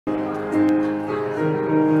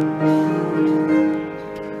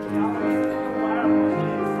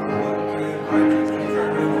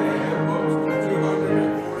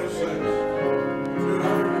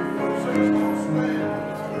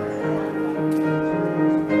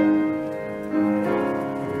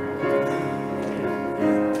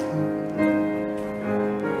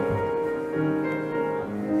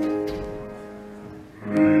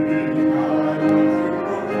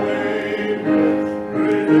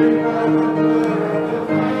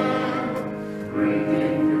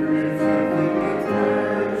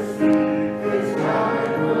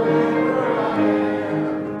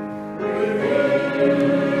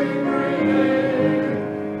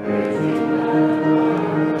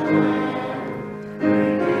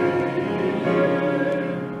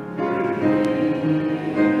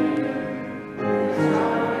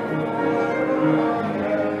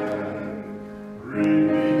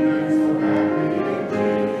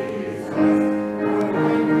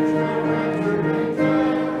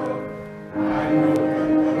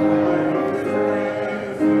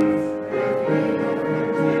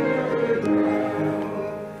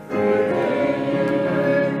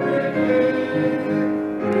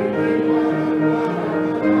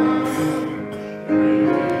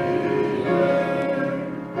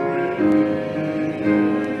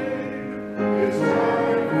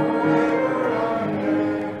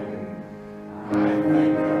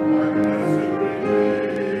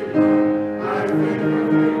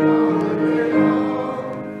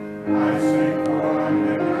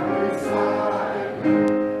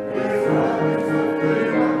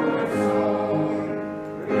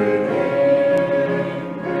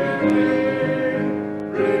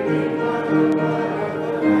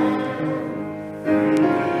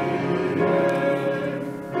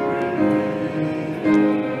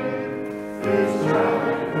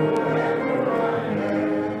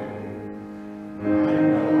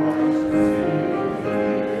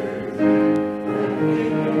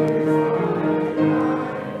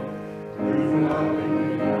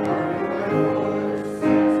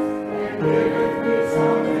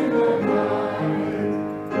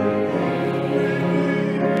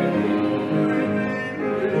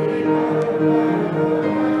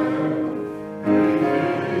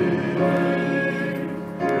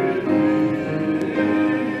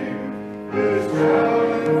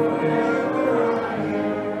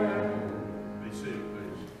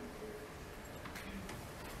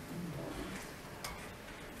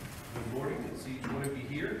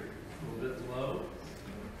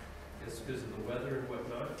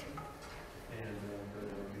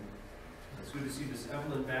It's good to see Miss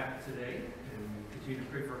Evelyn back today, and we continue to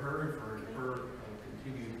pray for her and for her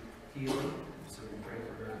continued healing. So we pray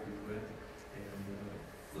for her if you would. And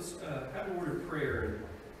let's have a word of prayer.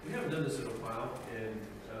 We haven't done this in a while, and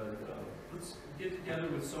let's get together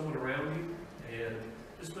with someone around you and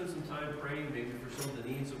just spend some time praying, maybe for some of the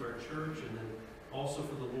needs of our church, and then also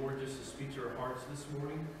for the Lord just to speak to our hearts this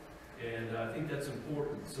morning. And I think that's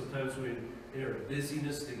important. Sometimes when in our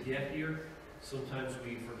busyness to get here, sometimes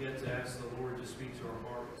we forget to ask the Lord to speak to our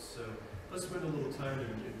hearts. So let's spend a little time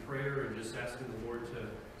in prayer and just asking the Lord to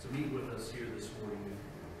meet with us here this morning.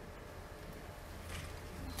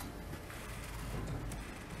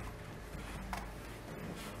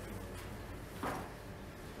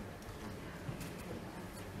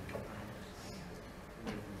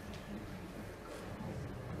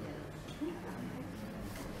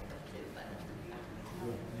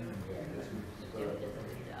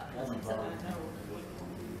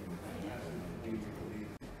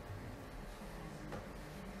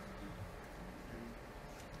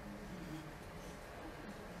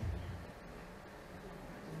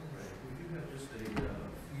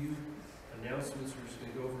 We're just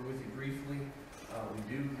going to go over with you briefly. We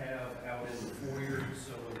do have out in the foyer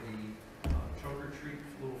some of the trunk or treat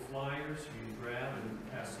little flyers for you to grab and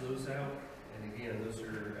pass those out. And again, those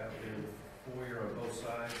are out there in the foyer on both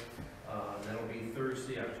sides. That'll be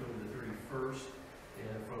Thursday, October the 31st,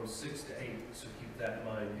 and from 6 to 8, so keep that in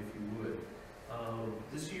mind if you would.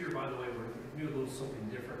 This year, by the way, we're doing a little something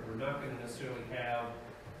different. We're not going to necessarily have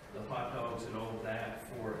the hot dogs and all of that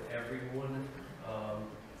for everyone.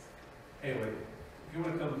 Anyway, if you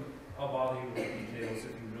want to come, I'll bother you with the details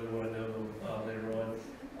if you really want to know them later on.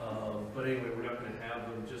 But anyway, we're not going to have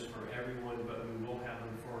them just for everyone, but we will have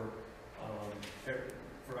them for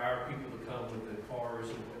our people to come with the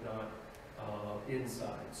cars and whatnot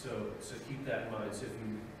inside. So keep that in mind. So if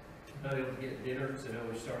you're not able to get dinner, because I know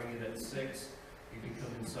we're starting it at 6, you can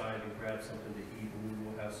come inside and grab something to eat, and we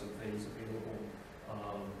will have some things available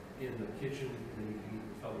in the kitchen, and then you can eat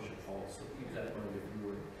in the fellowship hall. So keep that in mind if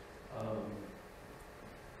you would.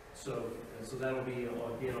 So that'll be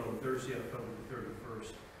again on Thursday, October the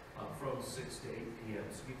 31st, from 6 to 8 p.m.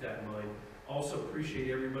 So keep that in mind. Also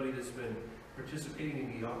appreciate everybody that's been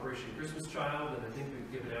participating in the Operation Christmas Child, and I think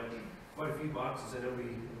we've given out quite a few boxes. I know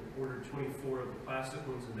we ordered 24 of the plastic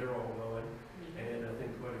ones, and they're all gone, and I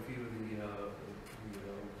think quite a few of the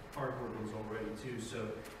cardboard ones already too.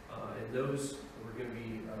 So and those we're going to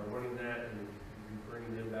be running that and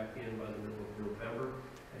bringing them back in by the middle of November.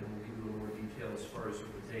 And we'll give you a little more detail as far as the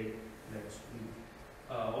date next week.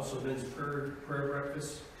 Also, men's prayer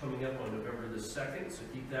breakfast coming up on November the 2nd, so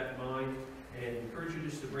keep that in mind. And encourage you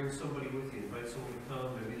just to bring somebody with you. Invite someone to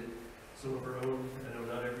come, maybe some of our own. I know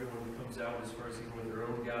not everyone comes out as far as even with their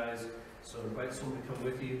own guys. So invite someone to come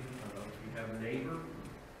with you. If you have a neighbor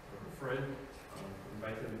or a friend,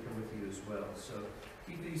 invite them to come with you as well. So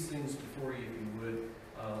keep these things before you if you would.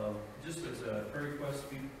 Just as a prayer request,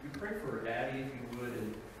 we pray for Addie if you would,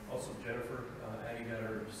 and also Jennifer. Addie got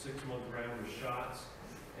her 6-month round of shots,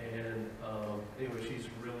 and anyway, she's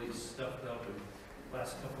really stuffed up, and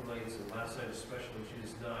last couple nights, and last night especially, she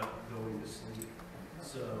is not going to sleep.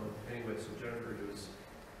 So anyway, so Jennifer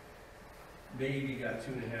maybe got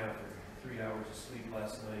 2.5 or 3 hours of sleep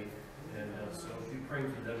last night, and so be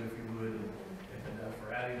praying for them if you would, and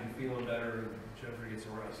for Addie to be feeling better, and Jennifer gets a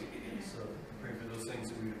rest. So pray for those things,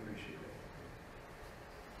 and we would appreciate it.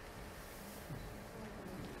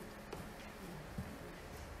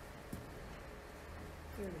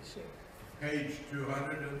 Page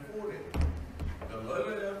 240, the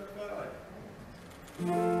Lily of God.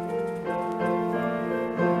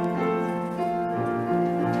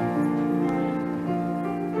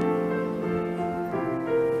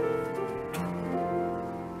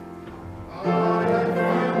 All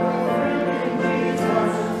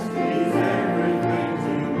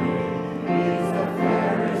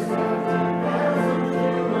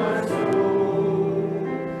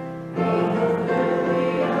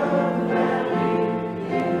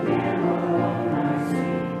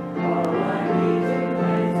I need to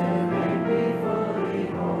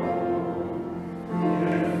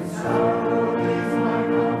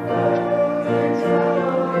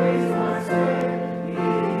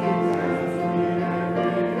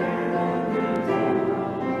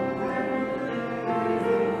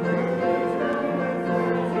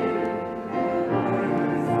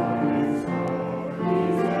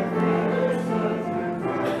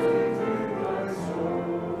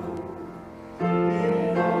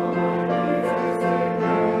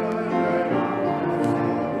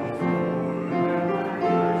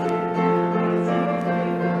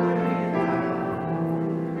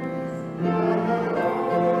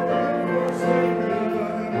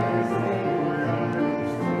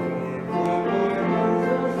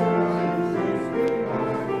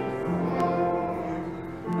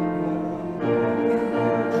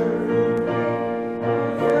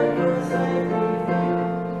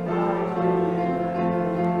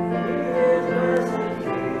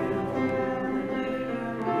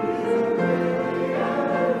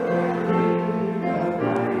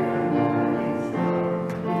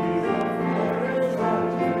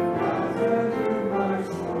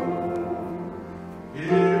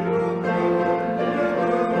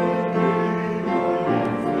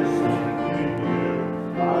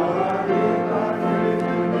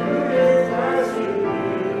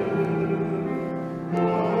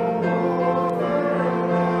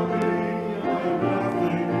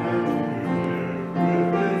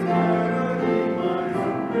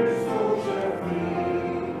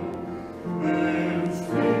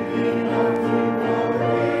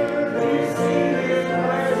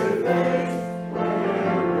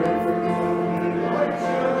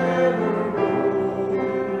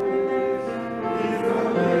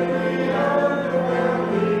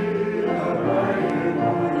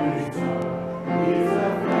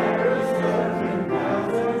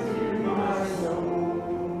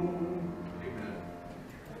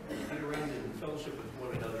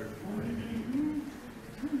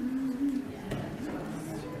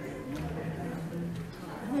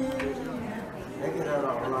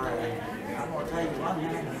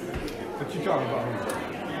you talking about?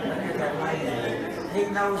 He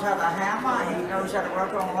knows how to hammer, he knows how to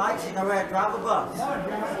work on lights, he knows how to drive a bus.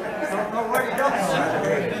 Don't know what he does.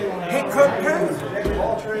 He cooked too.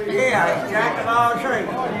 Yeah, he's jack of all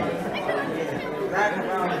trades. Jack of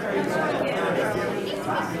all trades.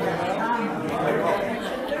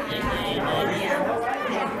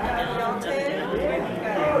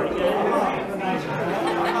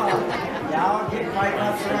 Y'all get right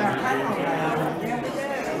up around town now.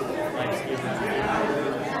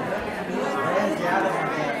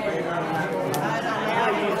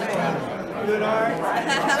 Good, all right?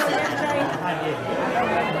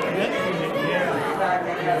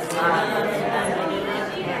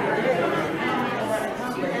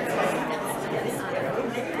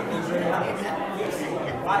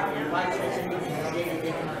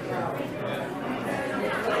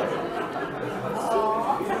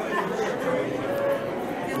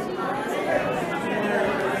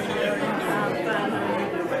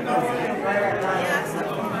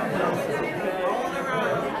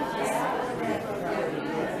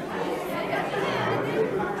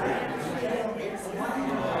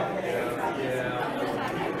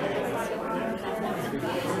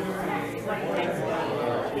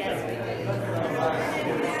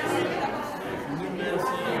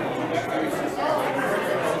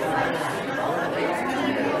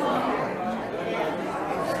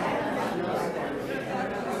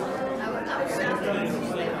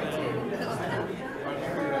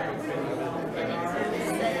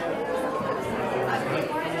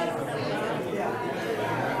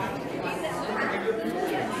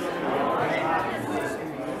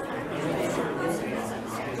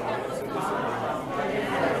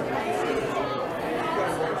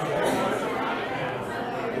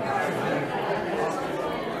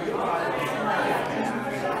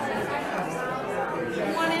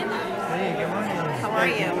 How are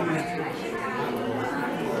you?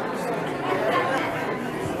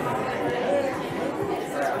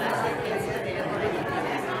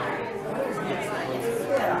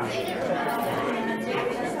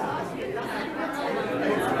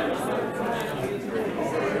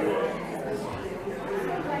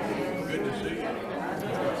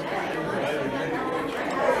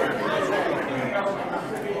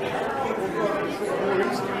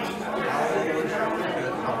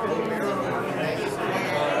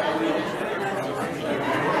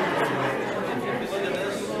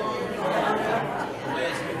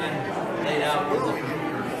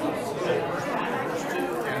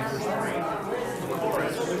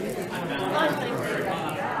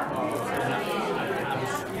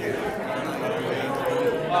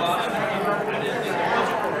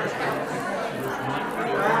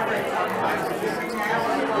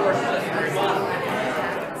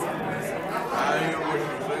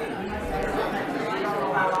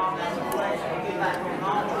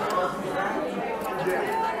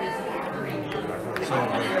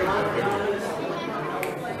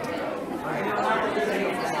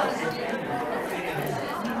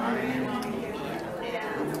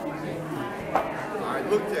 I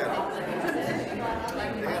looked at them.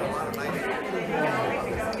 They had a lot of nice.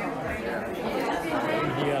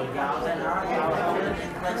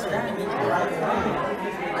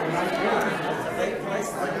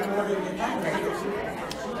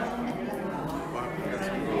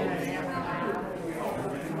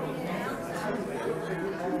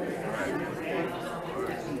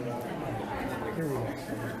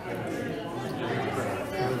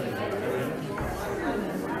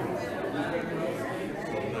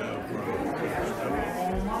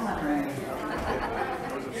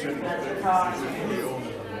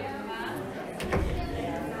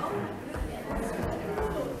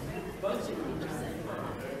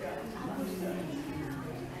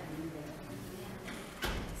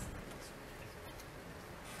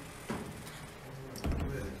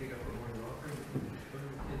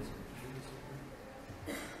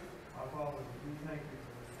 Our Father, we thank you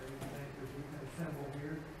for this day. We thank you that we can assemble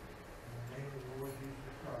here in the name of the Lord Jesus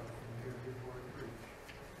Christ and hear his word preached.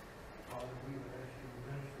 Father, we would ask you to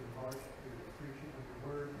minister the hearts to the preaching of the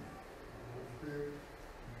word and the Holy Spirit.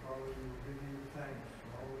 And Father, we will give you thanks for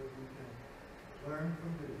all that we can learn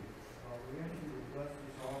from thee. Father, we ask you to bless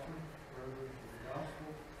this offering, further to the gospel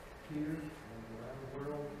here and around the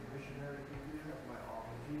world, the missionary here.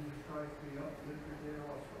 And Jesus Christ be uplifted there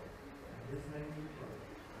also. In his name we pray.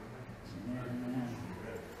 Amen. I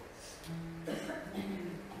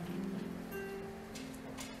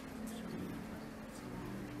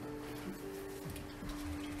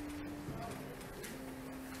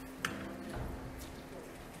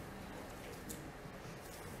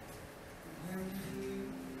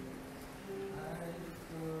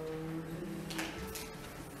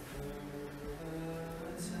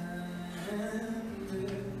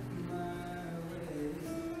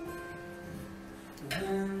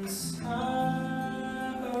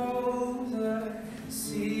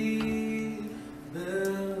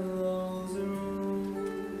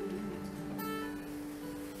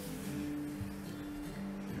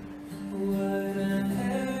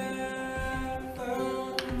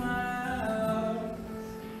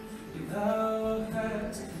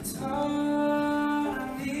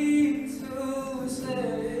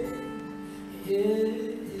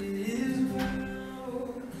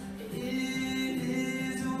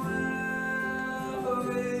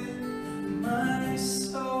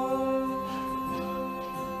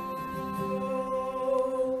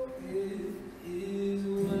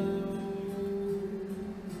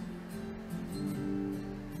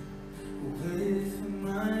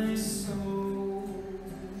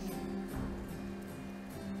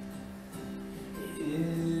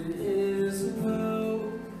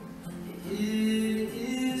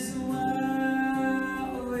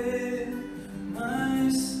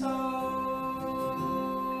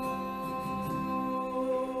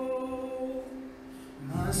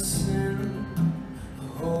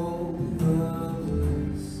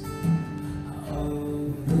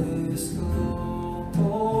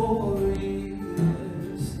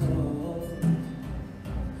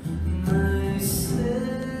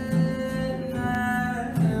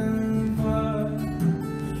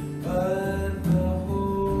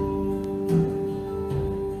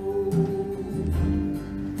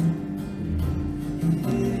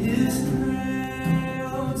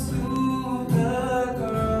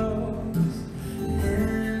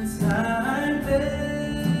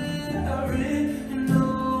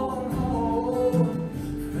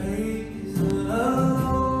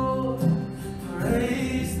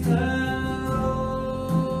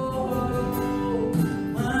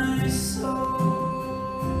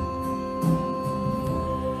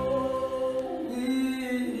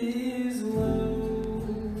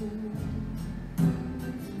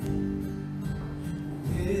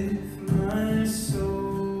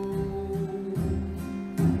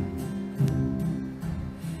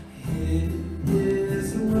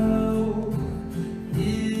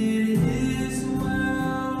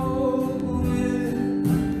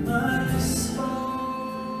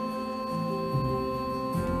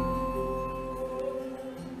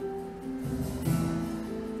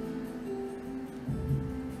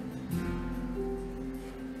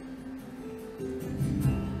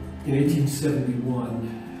In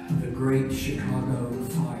 1871, the Great Chicago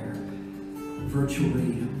Fire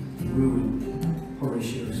virtually ruined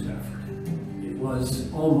Horatio Spafford. It was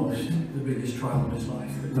almost the biggest trial of his life,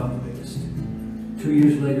 but not the biggest. 2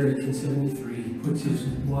 years later, 1873, he puts his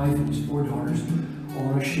wife and his 4 daughters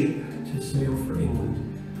on a ship to sail for England.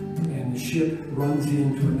 And the ship runs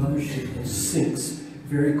into another ship and sinks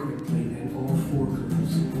very quickly, and all 4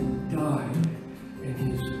 girls die, and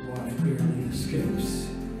his wife barely escapes.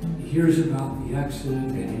 He hears about the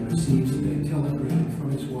accident and he receives a telegram from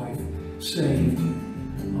his wife, saved,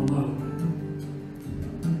 alone.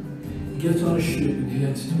 He gets on a ship and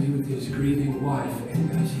heads to be with his grieving wife,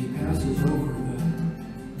 and as he passes over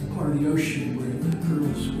the part of the ocean where the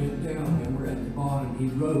girls went down and were at the bottom, he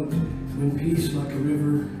wrote, "When peace like a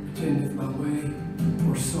river attendeth my way,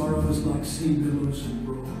 or sorrows like sea billows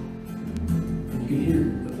roll." And you can hear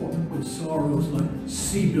the point, when sorrows like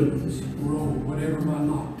sea billows roll, whatever my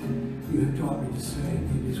lot, you have taught me to say,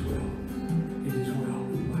 it is well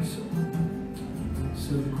with my soul.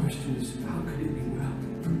 So the question is, how could it be well?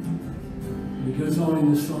 And he goes on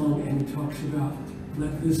in the song and he talks about,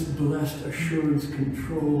 let this blessed assurance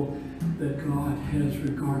control that God has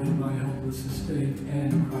regarded my helpless estate,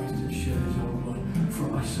 and Christ has shed his own blood for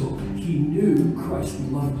my soul. He knew Christ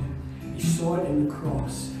loved him. He saw it in the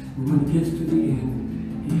cross. And when he gets to the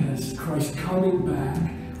end, he has Christ coming back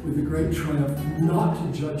with a great triumph, not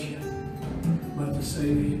to judge him, but to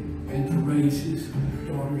save him and to raise his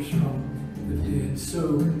daughters from the dead.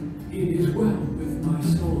 So it is well with my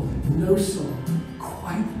soul. No song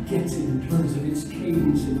quite gets it in terms of its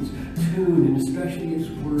cadence and its tune, and especially its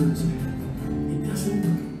words. It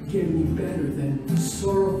doesn't get any better than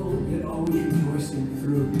sorrowful yet always rejoicing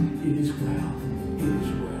through. It is well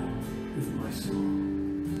with my soul.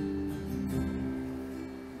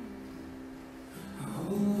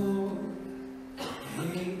 Oh,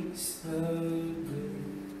 haste the day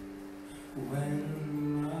when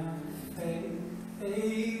my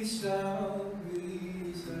faith shall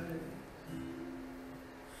be set.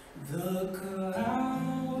 The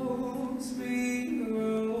clouds be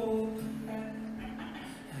rolled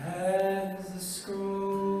as the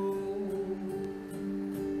scroll.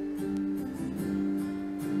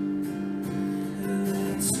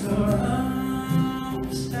 Its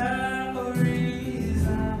arms shall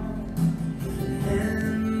resound,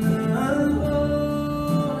 and the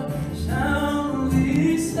Lord shall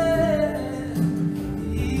be said,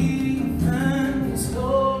 even so.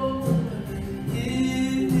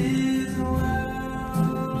 It is well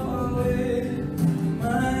with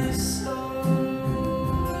my soul.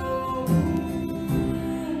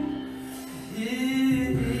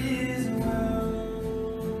 It is well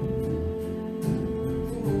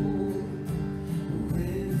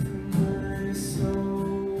with my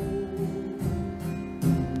soul.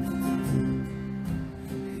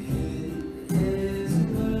 It is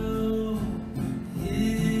well.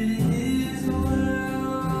 It is well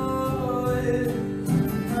with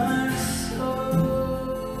my soul.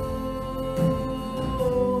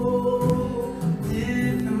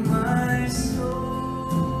 With my soul.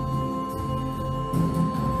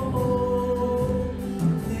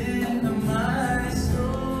 With my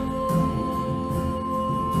soul.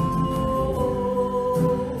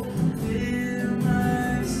 With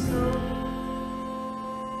my soul.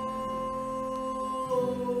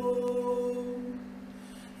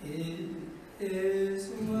 It is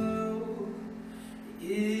well. It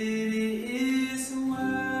is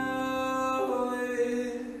well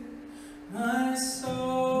with my soul.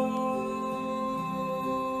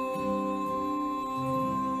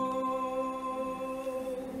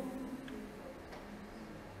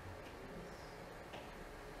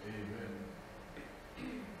 Amen.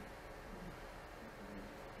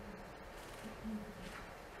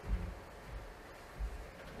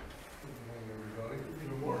 Good morning, everybody.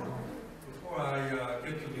 Good morning. Before I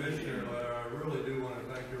get to the missionary letter, I really do want to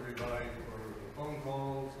thank everybody for the phone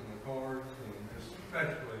calls and the cards, and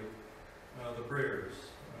especially the prayers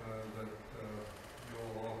that you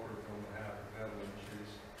all offered on behalf of Evelyn.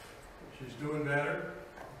 She's doing better,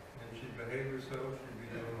 and she'd behave herself, she'd be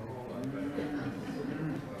doing a whole lot better.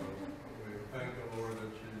 So we thank the Lord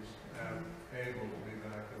that she's able to be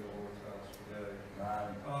back in the Lord's house today.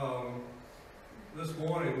 This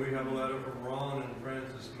morning we have a letter from Ron and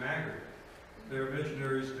Frances Maggart. They're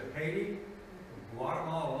missionaries to Haiti,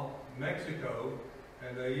 Guatemala, Mexico,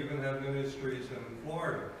 and they even have ministries in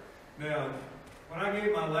Florida. Now, when I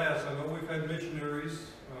gave my last, I know we've had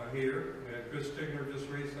missionaries here. We had Chris Stigner just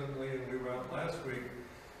recently, and we were out last week.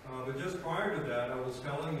 But just prior to that, I was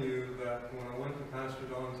telling you that when I went to Pastor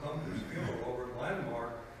Don Sumner's funeral over at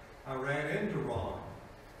Landmark, I ran into Ron.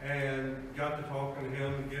 and got to talking to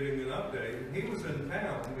him and getting an update. He was in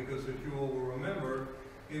town because, if you all will remember,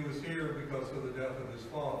 he was here because of the death of his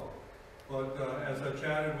father. But as I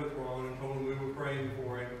chatted with Ron and told him we were praying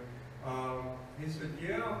for him, he said,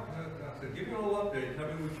 yeah. I said, give me a little update, tell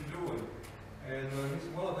me what you're doing. And he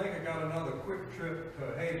said, well, I think I got another quick trip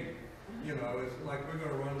to Haiti. You know, it's like we're going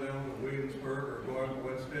to run down to Williamsburg or go out to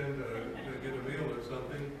West End to get a meal or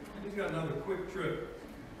something. He's got another quick trip.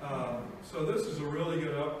 So this is a really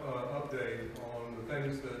good update on the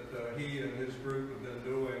things that he and his group have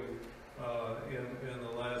been doing in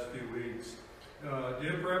the last few weeks.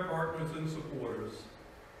 Dear prayer partners and supporters,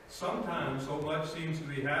 sometimes so much seems to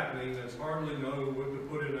be happening that it's hardly know what to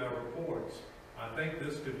put in our reports. I think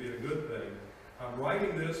this could be a good thing. I'm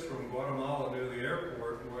writing this from Guatemala near the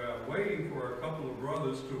airport, where I'm waiting for a couple of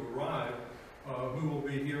brothers to arrive who will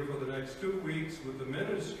be here for the next 2 weeks with the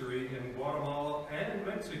ministry in Guatemala and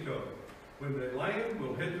Mexico. When they land,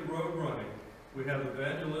 we'll hit the road running. We have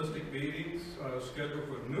evangelistic meetings scheduled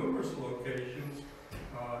for numerous locations,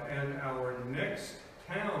 and our next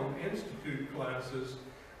town institute classes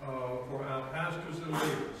for our pastors and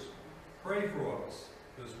leaders. Pray for us.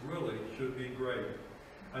 This really should be great.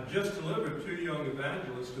 I just delivered 2 young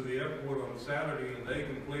evangelists to the airport on Saturday, and they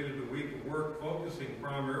completed a week of work focusing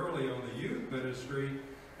primarily on the youth ministry.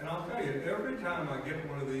 And I'll tell you, every time I get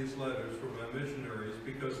one of these letters from my missionaries,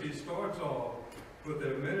 because he starts off with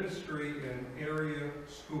their ministry in area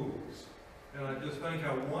schools. And I just think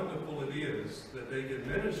how wonderful it is that they can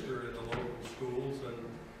minister in the local schools, and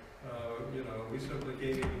you know, we simply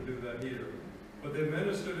can't even do that here. But they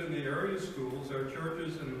ministered in the area schools, our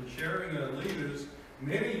churches, and sharing our leaders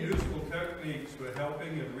many useful techniques for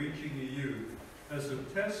helping and reaching the youth. As a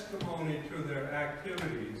testimony to their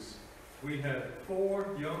activities, we had 4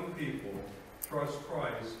 young people trust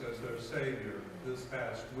Christ as their Savior this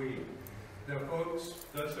past week. Now, folks,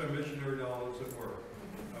 that's our missionary dollars at work.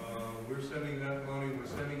 We're sending that money, we're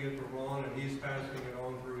sending it to Ron, and he's passing it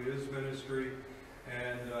on through his ministry,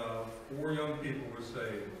 and 4 young people were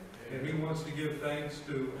saved. And he wants to give thanks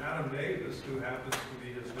to Adam Davis, who happens to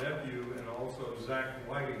be his nephew, and also Zach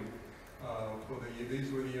Whiting.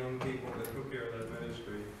 These were the young people that took care of that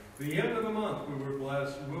ministry. The end of the month, we were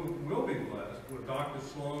blessed, we'll be blessed with Dr.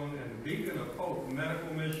 Sloan and Beacon of Hope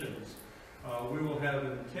Medical Missions. We will have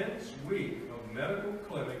an intense week of medical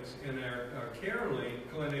clinics in our Care Link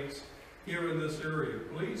clinics here in this area.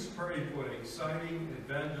 Please pray for an exciting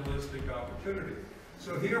evangelistic opportunity.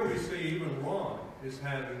 So here we see even Ron is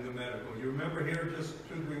having the medical. You remember here just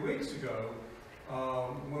 2-3 weeks ago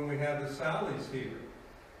when we had the Sallies here,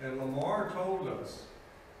 and Lamar told us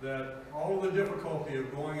that all of the difficulty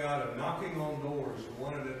of going out and knocking on doors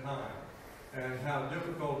one at a time, and how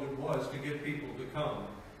difficult it was to get people to come.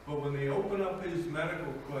 But when they open up these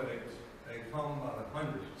medical clinics, they come by the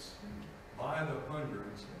hundreds,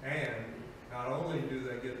 and not only do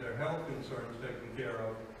they get their health concerns taken care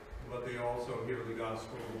of, but they also hear the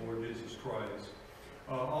gospel of the Lord Jesus Christ.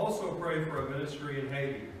 Also pray for a ministry in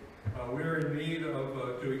Haiti. We're in need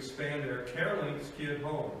of to expand our Care Links Kid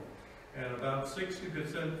Home, and about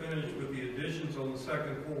 60% finished with the additions on the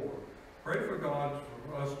 2nd floor. Pray for God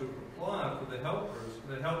for us to apply for the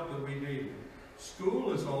help that we need.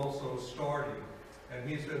 School is also starting, and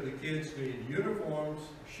he said the kids need uniforms,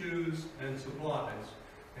 shoes, and supplies.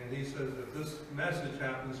 And he says if this message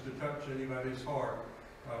happens to touch anybody's heart,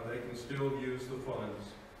 they can still use the funds.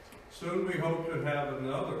 Soon we hope to have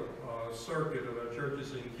another circuit of our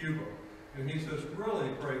churches in Cuba. And he says, really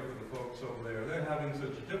pray for the folks over there. They're having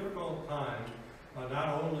such a difficult time,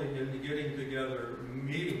 not only in getting together,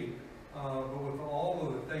 meeting, but with all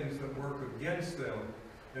of the things that work against them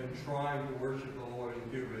and trying to worship the Lord in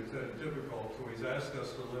Cuba. It's difficult, so he's asked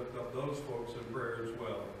us to lift up those folks in prayer as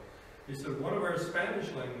well. He said, one of our Spanish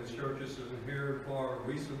language churches here in Florida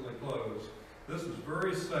recently closed. This was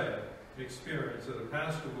very sad experience that a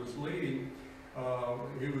pastor was leading.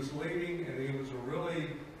 He was leading, and he was a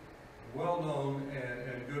really well-known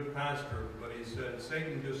and good pastor, but he said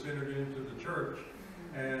Satan just entered into the church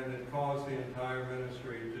and it caused the entire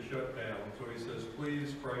ministry to shut down. So he says,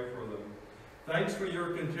 please pray for them. Thanks for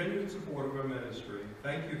your continued support of our ministry.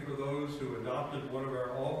 Thank you for those who adopted one of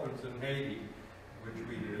our orphans in Haiti, which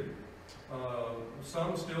we did.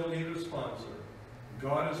 Some still need a sponsor.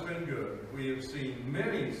 God has been good. We have seen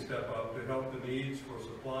many step up to help the needs for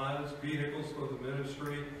supplies, vehicles for the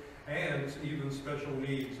ministry, and even special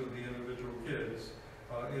needs of the individual kids.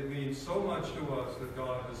 It means so much to us that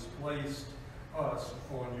God has placed us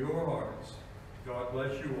on your hearts. God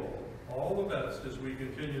bless you all. All the best as we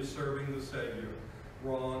continue serving the Savior,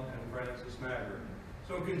 Ron and Francis Maggard.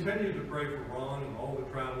 So continue to pray for Ron and all the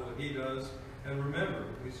travel that he does. And remember,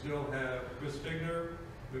 we still have Chris Stigner,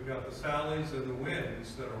 we've got the Sallys and the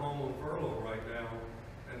Winds that are home on furlough right now,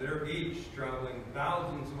 and they're each traveling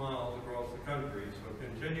thousands of miles across the country. So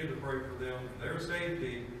continue to pray for them, for their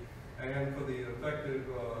safety, and for the effective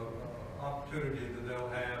opportunity that they'll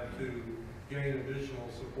have to gain additional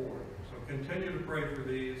support. So continue to pray for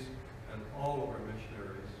these and all of our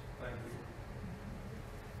missionaries. Thank you.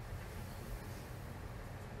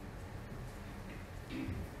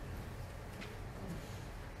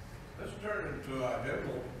 Let's turn to our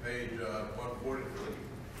hymnal, page 143.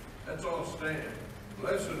 Let's all stand.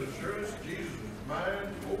 Blessed assurance, Jesus is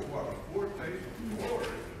mine. Oh, what a foretaste of glory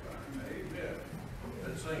divine. Amen.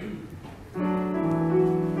 Let's sing.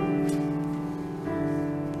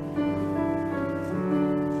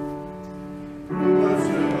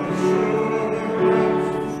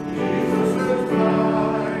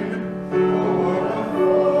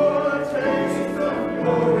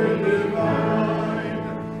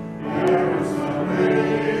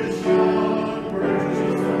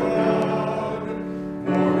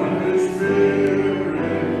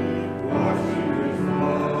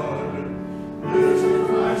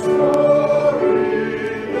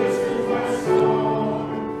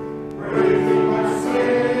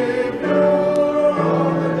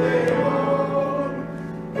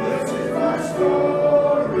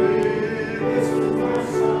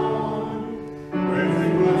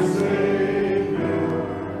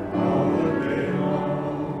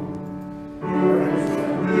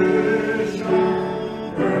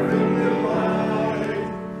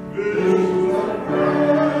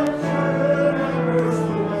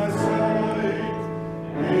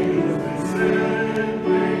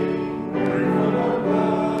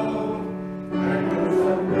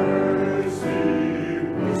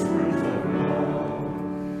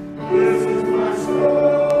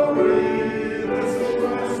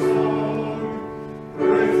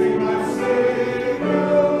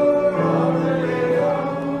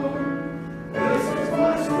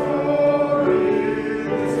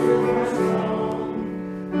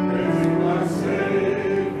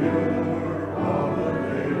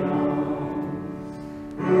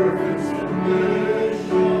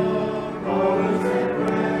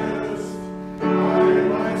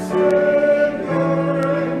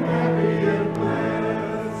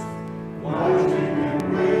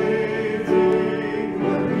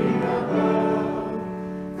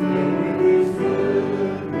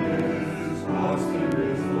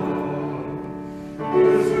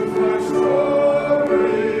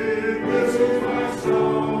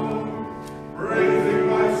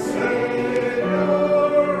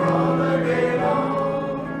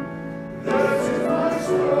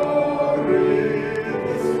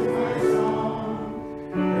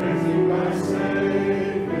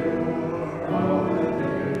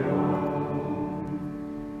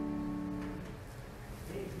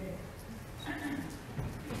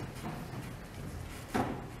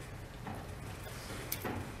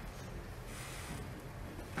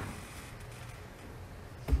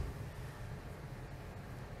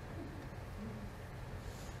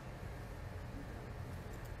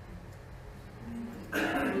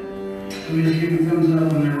 We just give them thumbs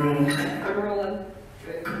up on their roll. I'm rolling.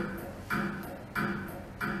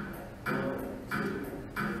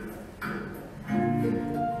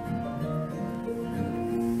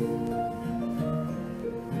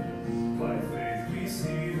 By faith we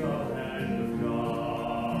see the hand of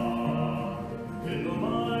God in the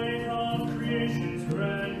light of creation's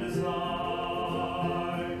grand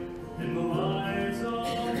design, in the lives of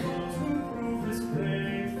those who prove His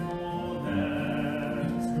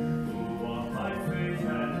faithfulness, who walk by faith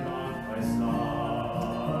and not by sight.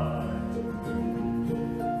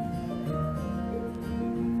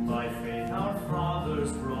 By faith our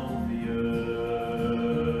fathers roamed the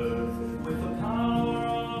earth with the power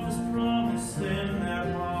of His promise in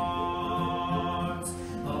their hearts,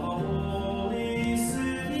 of a holy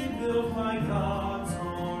city built by God's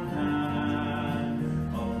own hand,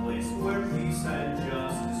 a place where peace and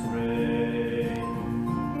justice reign.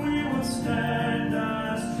 We will stand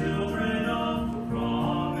as children of the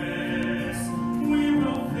promise. We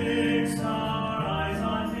will fix our eyes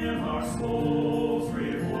on Him, our souls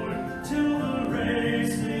reward, till the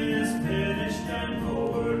race is finished and the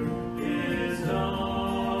work is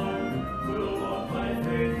done. We'll walk by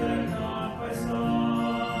faith and not by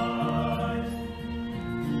sight.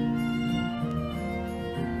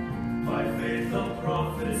 By faith the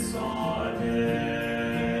prophets saw a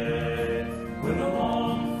day when the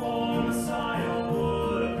longed-for Messiah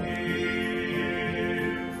would appear,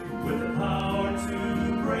 with the power to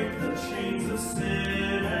break the chains of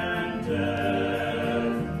sin and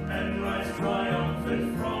death, and rise triumphant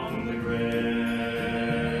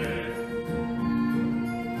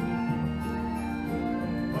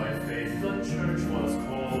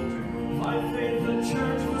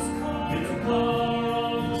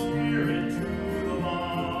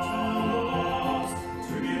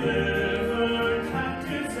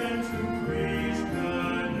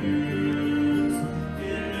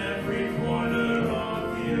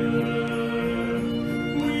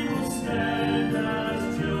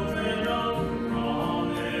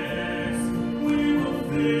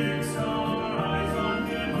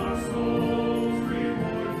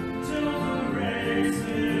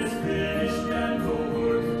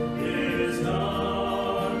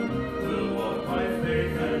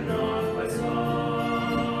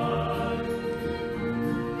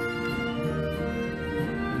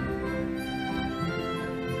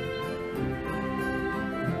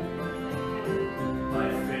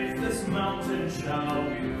mountain shall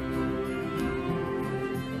view,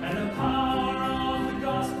 and the power of the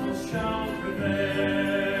gospel shall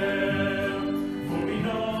prevail. For we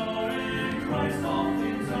know in Christ all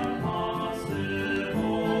things are possible,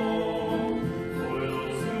 for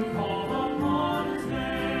those who call upon his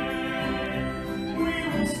name. We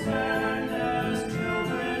will stand as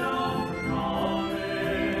children of the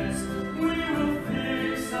promise. We will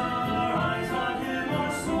fix our eyes on him,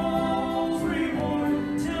 our soul's reward,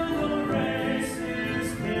 till the race is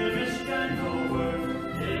finished and the work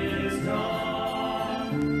is done.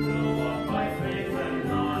 We'll walk by faith and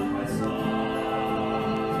not by sight.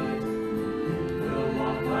 We'll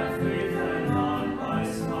walk by faith and not by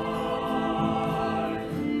sight.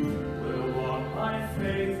 We'll walk by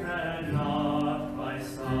faith and not by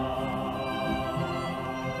sight.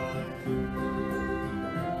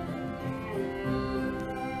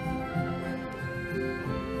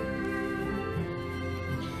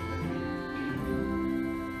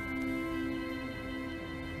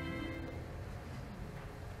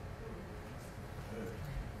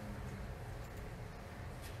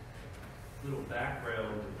 Little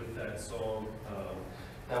background with that song.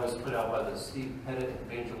 That was put out by the Steve Pettit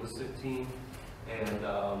Evangelistic Team, and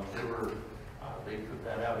they put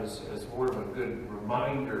that out as more of a good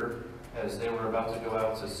reminder as they were about to go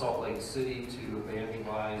out to Salt Lake City to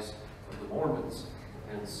evangelize the Mormons.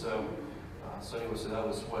 And so, anyway, so that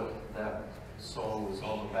was what that song was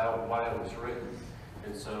all about, why it was written.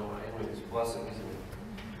 And so, anyway, it's a blessing, isn't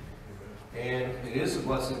it? And it is a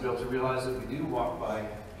blessing to be able to realize that we do walk by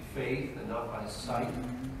faith and not by sight.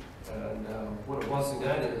 And what a blessing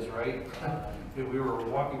that is, right? If we were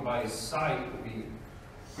walking by sight, it would be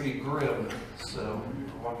pretty grim. So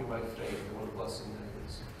we're walking by faith, and what a blessing that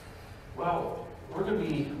is. Well, we're going to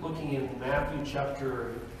be looking in Matthew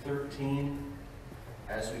chapter 13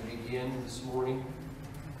 as we begin this morning.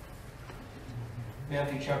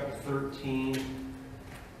 Matthew chapter 13,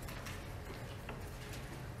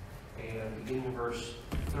 and beginning in verse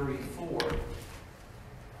 34.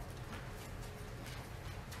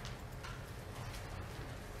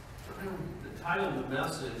 The title of the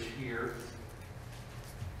message here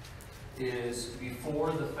is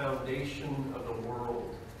Before the Foundation of the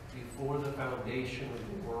World. Before the Foundation of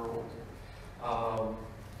the World.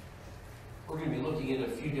 We're going to be looking at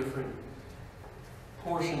a few different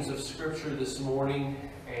portions of Scripture this morning,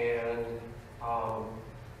 and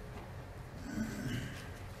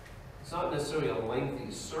it's not necessarily a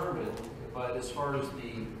lengthy sermon, but as far as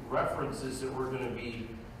the references that we're going to be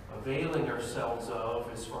availing ourselves of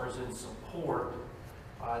as far as in support,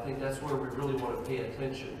 I think that's where we really want to pay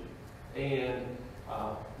attention. And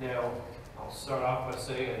now I'll start off by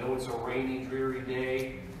saying I know it's a rainy, dreary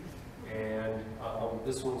day, and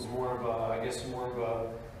this one's more of a, I guess, more of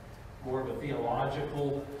a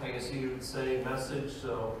theological, I guess you would say, message.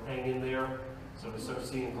 So hang in there. So if we start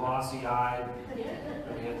seeing glossy-eyed, we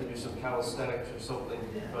have to do some calisthenics or something.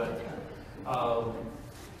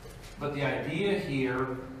 But the idea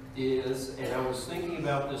here is, and I was thinking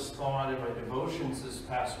about this thought in my devotions this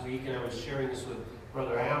past week, and I was sharing this with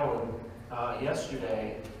Brother Allen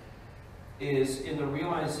yesterday, is in the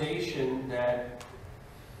realization that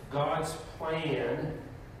God's plan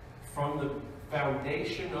from the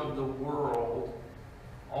foundation of the world,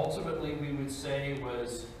 ultimately we would say,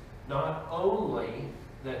 was not only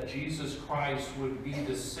that Jesus Christ would be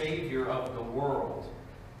the Savior of the world.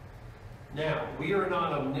 Now, we are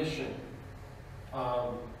not omniscient.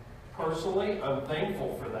 Personally, I'm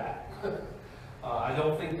thankful for that. I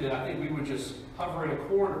think we would just hover in a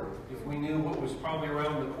corner if we knew what was probably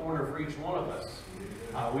around the corner for each one of us.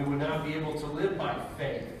 We would not be able to live by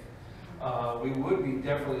faith. We would be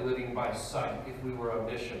definitely living by sight if we were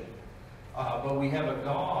omniscient. But we have a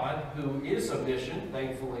God who is omniscient,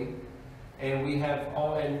 thankfully, and we have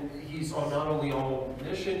and He's not only all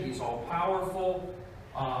omniscient, He's all powerful,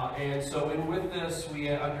 and so with this we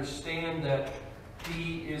understand that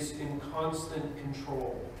He is in constant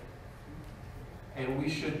control. And we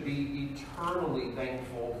should be eternally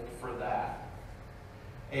thankful for that.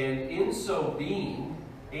 And in so being,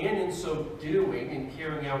 and in so doing, and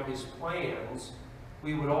carrying out His plans,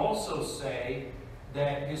 we would also say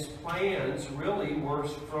that His plans really were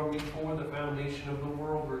from before the foundation of the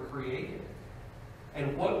world were created.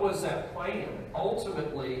 And what was that plan?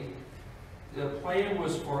 Ultimately, the plan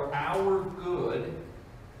was for our good,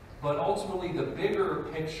 but ultimately the bigger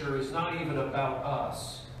picture is not even about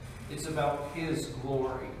us. It's about His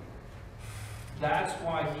glory. That's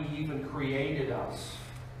why He even created us.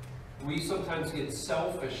 We sometimes get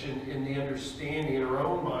selfish in the understanding, in our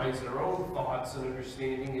own minds, and our own thoughts and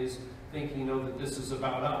understanding is thinking, that this is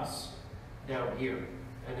about us down here.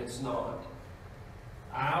 and it's not.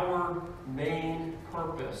 Our main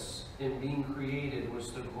purpose in being created was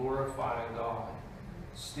to glorify God.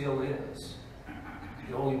 Still is.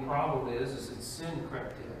 The only problem is that sin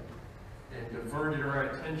crept in and diverted our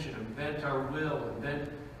attention and bent our will and bent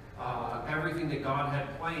everything that God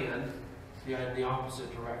had planned in the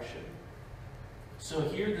opposite direction. So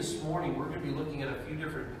here this morning, we're going to be looking at a few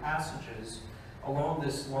different passages along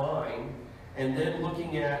this line, and then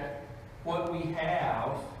looking at what we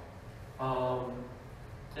have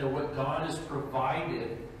and what God has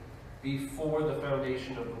provided before the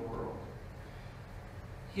foundation of the world.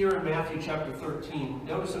 Here in Matthew chapter 13,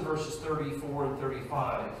 notice in verses 34 and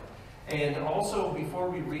 35. And also, before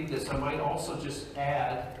we read this, I might also just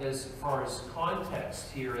add, as far as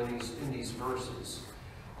context here in these verses,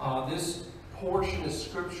 this portion of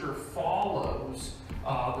Scripture follows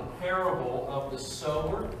the parable of the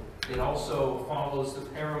sower. It also follows the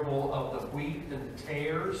parable of the wheat and the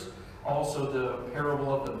tares, also the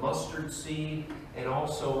parable of the mustard seed, and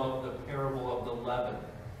also of the parable of the leaven.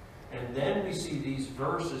 And then we see these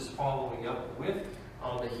verses following up with,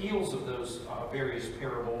 on the heels of those various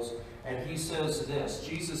parables, and he says this,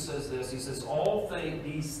 Jesus says this, he says,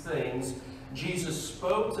 these things Jesus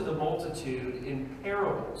spoke to the multitude in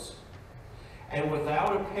parables, and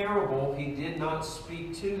without a parable he did not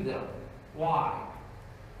speak to them. Why?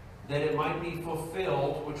 That it might be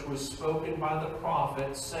fulfilled which was spoken by the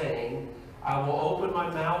prophet, saying, I will open my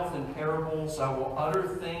mouth in parables, I will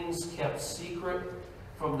utter things kept secret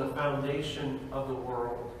from the foundation of the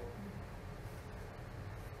world.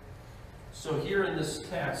 So here in this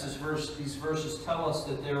text, these verses tell us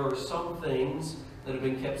that there are some things that have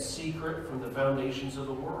been kept secret from the foundations of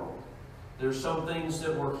the world. There are some things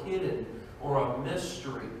that were hidden or a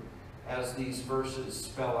mystery, as these verses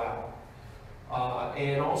spell out.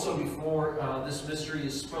 And also before this mystery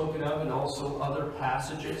is spoken of, and also other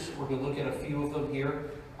passages, we're going to look at a few of them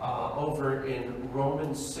here over in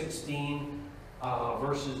Romans 16,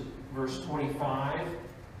 verse 25.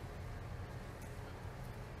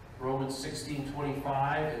 Romans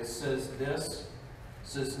 16:25, it says this. It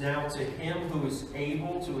says, now to him who is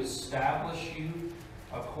able to establish you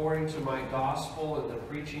according to my gospel and the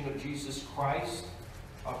preaching of Jesus Christ,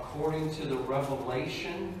 according to the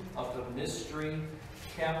revelation of the mystery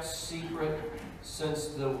kept secret since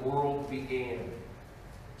the world began.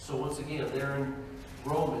 So once again, there in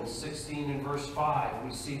Romans 16 and verse 5,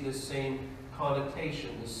 we see this same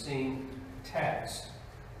connotation, the same text.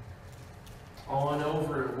 On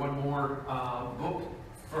over one more book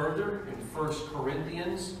further in 1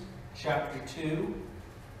 Corinthians chapter 2,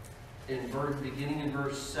 beginning in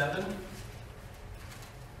verse 7.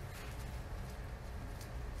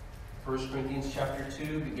 1 Corinthians chapter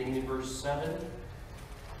 2, beginning in verse 7.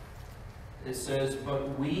 It says,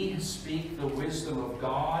 but we speak the wisdom of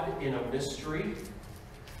God in a mystery,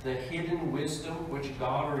 the hidden wisdom which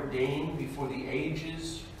God ordained before the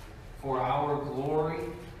ages for our glory,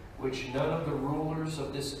 which none of the rulers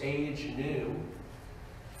of this age knew.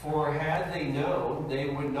 For had they known, they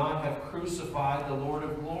would not have crucified the Lord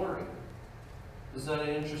of glory. Is that an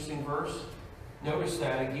interesting verse? Notice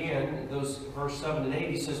that again, those verse 7 and 8,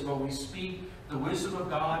 he says, but we speak the wisdom of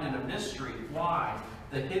God in a mystery. Why?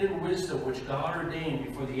 The hidden wisdom which God ordained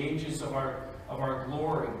before the ages of our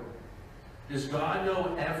glory. Does God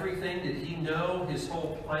know everything? Did he know his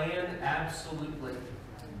whole plan? Absolutely.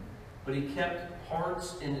 But he kept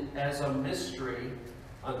parts as a mystery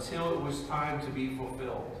until it was time to be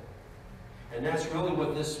fulfilled. And that's really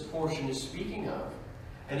what this portion is speaking of.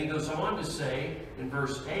 And he goes on to say in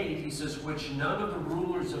verse 8, he says, which none of the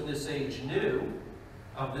rulers of this age knew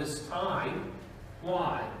of this time.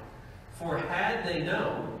 Why? For had they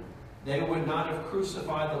known, they would not have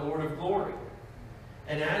crucified the Lord of glory.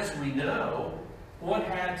 And as we know, what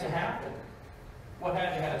had to happen? What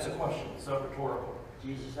had to happen? It's a question. It's not rhetorical.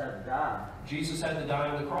 Jesus had to die. Jesus had to die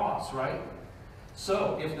on the cross, right?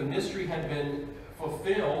 So, if the mystery had been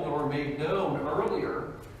fulfilled or made known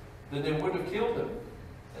earlier, then they wouldn't have killed him.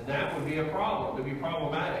 And that would be a problem. It would be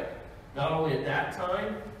problematic. Not only at that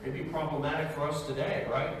time, it would be problematic for us today,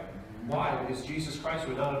 right? Why? Because Jesus Christ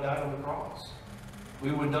would not have died on the cross.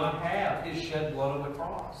 We would not have his shed blood on the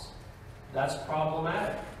cross. That's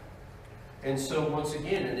problematic. And so once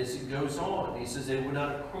again, and as it goes on, he says they would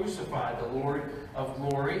not have crucified the Lord of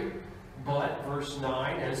glory, but, verse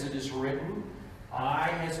 9, as it is written, eye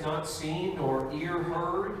has not seen, nor ear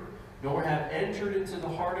heard, nor have entered into the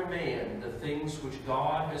heart of man the things which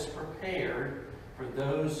God has prepared for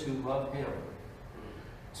those who love him.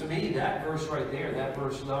 To me, that verse right there, that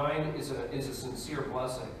verse 9, is a sincere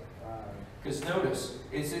blessing. Because notice,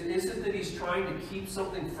 is it that he's trying to keep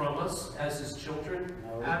something from us as his children?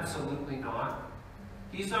 No. Absolutely not.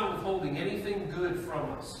 He's not withholding anything good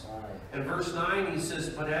from us. In verse 9 he says,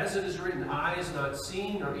 "But as it is written, eye has not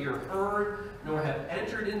seen, nor ear heard, nor have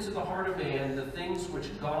entered into the heart of man the things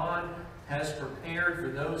which God has prepared for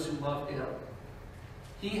those who love him."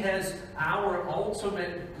 He has our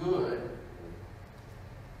ultimate good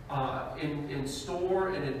in store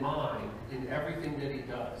and in mind in everything that he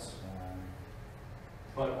does.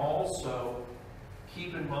 But also,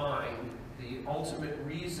 keep in mind, the ultimate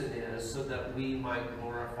reason is so that we might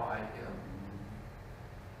glorify him.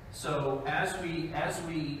 So as we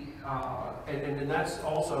and that's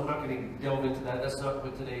also, I'm not going to delve into that. That's not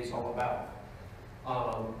what today's all about.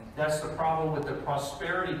 That's the problem with the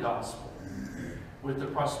prosperity gospel, with the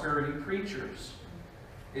prosperity preachers,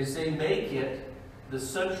 is they make it the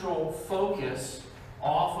central focus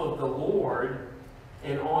off of the Lord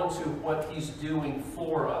and onto what he's doing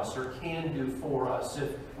for us or can do for us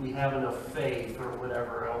if we have enough faith or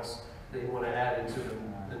whatever else they want to add into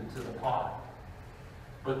the pot.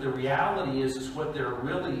 But the reality is what they're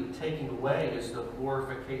really taking away is the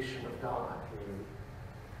glorification of God.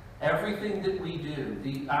 Everything that we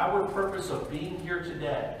do, our purpose of being here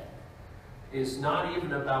today is not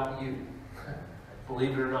even about you.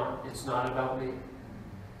 Believe it or not, it's not about me.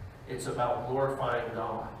 It's about glorifying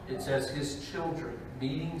God. It's as his children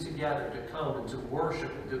meeting together to come and to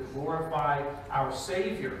worship and to glorify our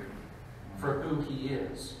Savior for who he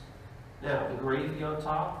is. Now, the gravy on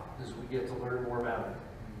top is we get to learn more about it.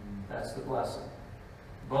 That's the blessing.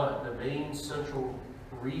 But the main central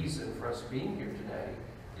reason for us being here today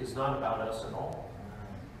is not about us at all.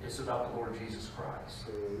 It's about the Lord Jesus Christ.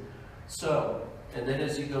 So, and then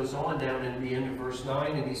as he goes on down in the end of verse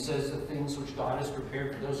 9, and he says the things which God has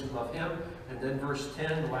prepared for those who love him. And then verse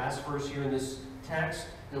 10, the last verse here in this text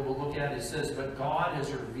that we'll look at, it says, "But God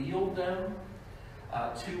has revealed them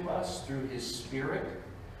to us through his Spirit.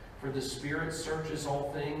 For the Spirit searches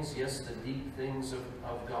all things, yes, the deep things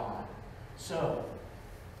of God." So,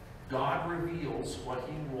 God reveals what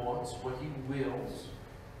he wants, what he wills,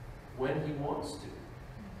 when he wants to,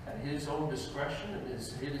 at his own discretion and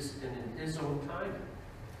in his own timing.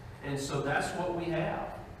 And so that's what we have.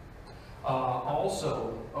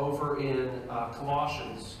 Also, over in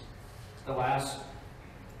Colossians, the last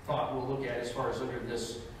thought we'll look at as far as under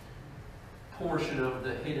this portion of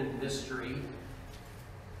the hidden mystery,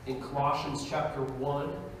 in Colossians chapter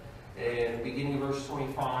 1 and beginning of verse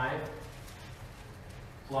 25.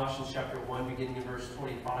 Colossians chapter 1 beginning of verse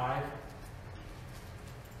 25.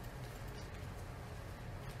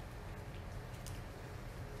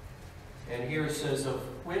 And here it says, of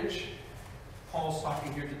which, Paul's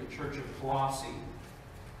talking here to the church of Colossae,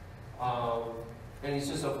 and he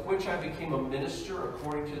says, of which I became a minister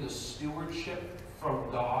according to the stewardship from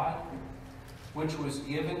God, which was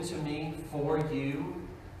given to me for you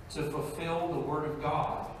to fulfill the word of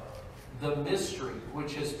God, the mystery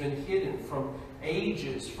which has been hidden from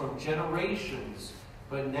ages, from generations,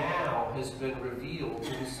 but now has been revealed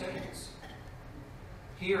to the saints.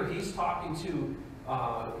 Here he's talking to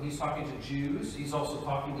Jews. He's also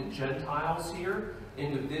talking to Gentiles here,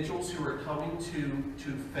 individuals who are coming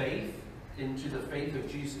to faith, into the faith of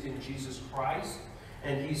Jesus in Jesus Christ.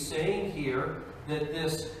 And he's saying here that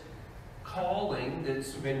this calling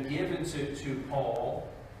that's been given to Paul,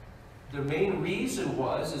 the main reason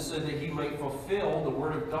is so that he might fulfill the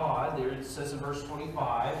word of God. There it says in verse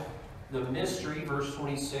 25, the mystery, verse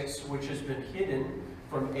 26, which has been hidden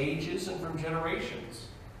from ages and from generations.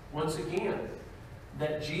 Once again,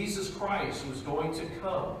 that Jesus Christ was going to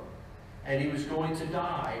come, and he was going to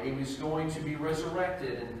die, and he was going to be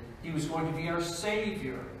resurrected, and he was going to be our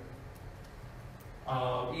Savior.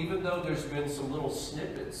 Even though there's been some little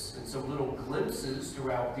snippets and some little glimpses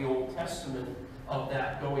throughout the Old Testament of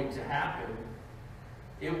that going to happen,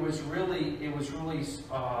 it was really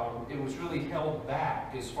held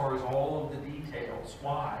back as far as all of the details.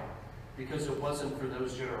 Why? Because it wasn't for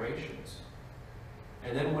those generations.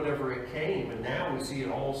 And then whenever it came, and now we see it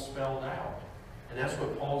all spelled out. And that's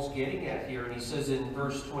what Paul's getting at here. And he says in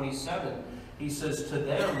verse 27, he says, to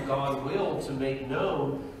them God willed to make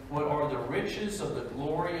known what are the riches of the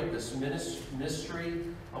glory of this mystery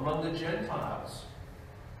among the Gentiles.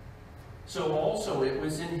 So also it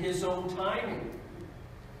was in his own timing.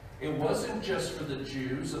 It wasn't just for the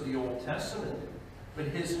Jews of the Old Testament, but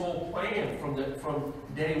his whole plan from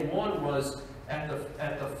day one was at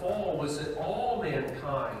the fall was that all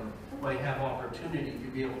mankind might have opportunity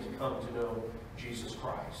to be able to come to know Jesus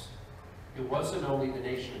Christ. It wasn't only the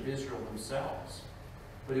nation of Israel themselves,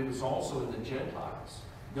 but it was also in the Gentiles,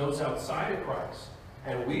 those outside of Christ.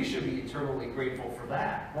 And we should be eternally grateful for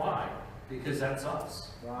that. Why? Because that's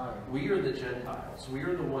us. Right. We are the Gentiles. We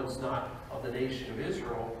are the ones not of the nation of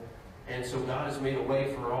Israel. And so God has made a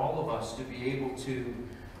way for all of us to be able to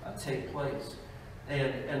take place.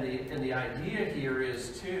 And the idea here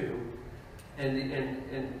is too,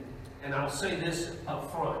 and I'll say this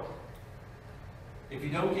up front. If you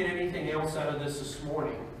don't get anything else out of this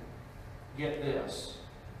morning, get this.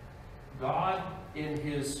 God in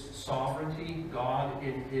His sovereignty, God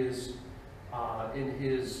in His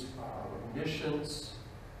omniscience,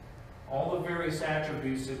 all the various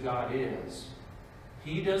attributes that God is,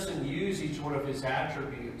 He doesn't use each one of His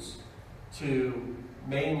attributes to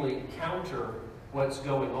mainly counter what's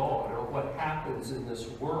going on or what happens in this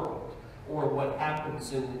world or what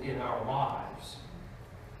happens in our lives.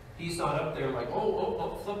 He's not up there like,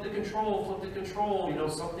 oh, flip the control, you know,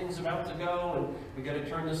 something's about to go and we got to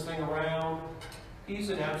turn this thing around. He's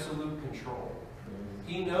in absolute control.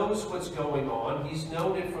 He knows what's going on. He's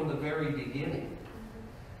known it from the very beginning.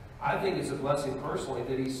 I think it's a blessing personally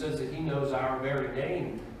that He says that He knows our very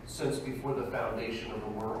name since before the foundation of the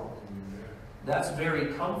world. That's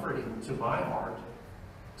very comforting to my heart,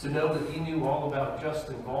 to know that He knew all about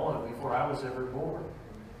Justin Vaughn before I was ever born.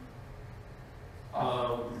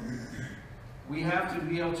 We have to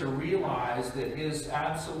be able to realize that His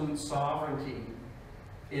absolute sovereignty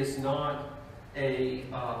is not a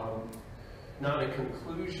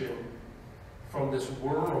conclusion from this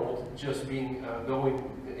world just being going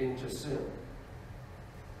into sin.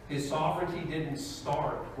 His sovereignty didn't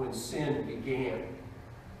start when sin began.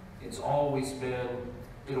 It's always been,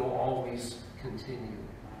 it'll always continue.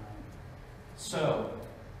 So,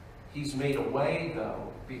 He's made a way,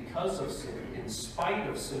 though, because of sin, in spite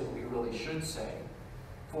of sin, we really should say,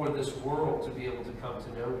 for this world to be able to come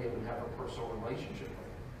to know Him and have a personal relationship with Him.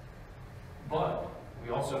 But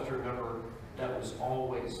we also have to remember that was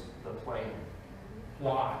always the plan.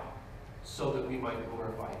 Why? So that we might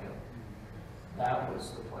glorify Him. That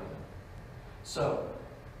was the plan. So,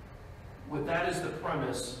 with that as the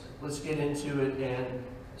premise, let's get into it. And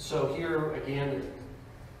so here again,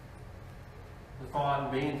 the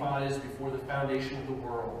main thought is before the foundation of the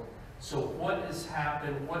world. So what has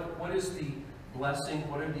happened? What is the blessing?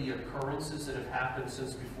 What are the occurrences that have happened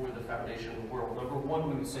since before the foundation of the world? Number one,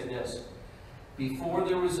 we would say this. Before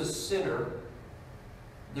there was a sinner,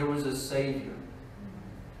 there was a Savior.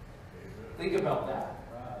 Think about that.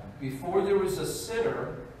 Before there was a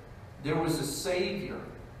sinner, there was a Savior.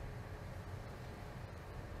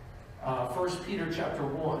 1 Peter chapter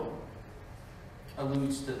 1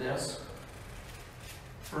 alludes to this.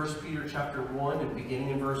 1 Peter chapter 1 and beginning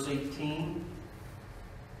in verse 18.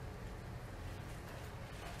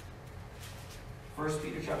 1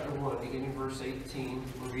 Peter chapter 1 beginning verse 18.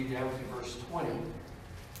 We'll read down to verse 20.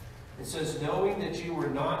 It says, knowing that you were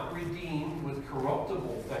not redeemed with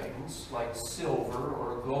corruptible things like silver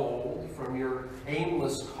or gold from your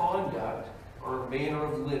aimless conduct or manner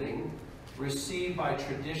of living received by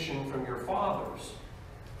tradition from your fathers,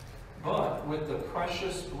 but with the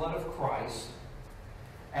precious blood of Christ,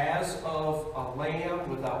 as of a lamb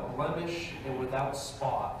without blemish and without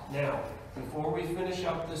spot. Now, before we finish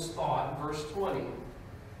up this thought, verse 20,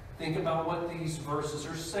 think about what these verses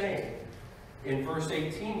are saying. In verse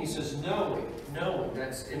 18, he says, knowing,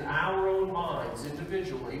 that's in our own minds,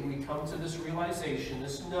 individually, we come to this realization,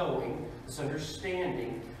 this knowing, this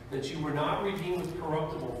understanding, that you were not redeemed with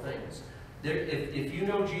corruptible things. If you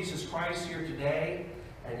know Jesus Christ here today,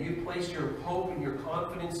 and you place your hope and your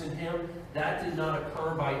confidence in Him, that did not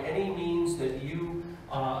occur by any means that you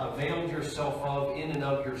availed yourself of in and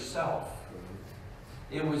of yourself.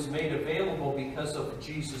 It was made available because of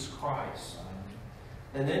Jesus Christ.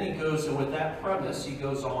 And then he goes, and with that premise, he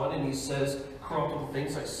goes on and he says, corruptible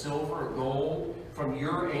things like silver or gold from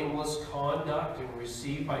your aimless conduct and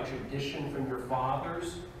received by tradition from your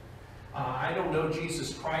fathers. I don't know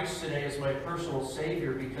Jesus Christ today as my personal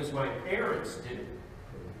Savior because my parents did.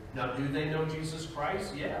 Now, do they know Jesus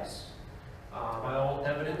Christ? Yes. By all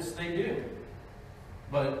evidence, they do.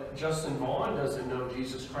 But Justin Vaughn doesn't know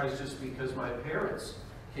Jesus Christ just because my parents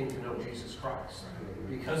came to know Jesus Christ.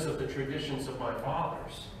 Because of the traditions of my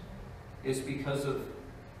fathers. It's because of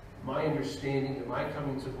my understanding and my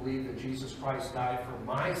coming to believe that Jesus Christ died for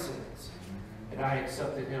my sins. And I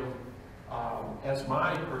accepted Him as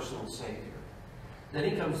my personal Savior. Then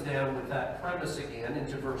he comes down with that premise again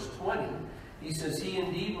into verse 20. He says, He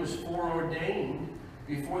indeed was foreordained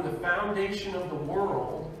before the foundation of the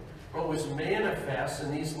world, but was manifest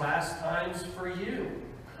in these last times for you.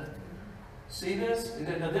 See this?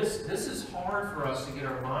 Now this is hard for us to get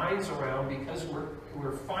our minds around because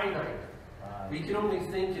we're finite. We can only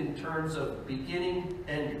think in terms of beginning,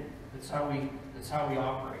 ending. That's how we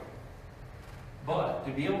operate. But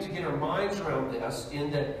to be able to get our minds around this,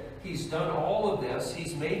 in that he's done all of this,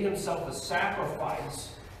 he's made himself a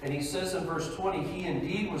sacrifice. And he says in verse 20, he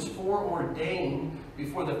indeed was foreordained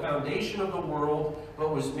before the foundation of the world,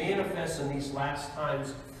 but was manifest in these last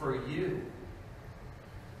times for you.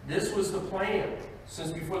 This was the plan, since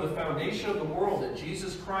before the foundation of the world, that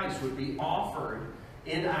Jesus Christ would be offered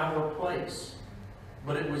in our place.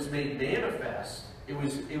 But it was made manifest. It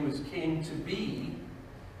came to be,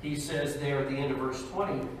 he says there at the end of verse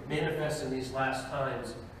 20, manifest in these last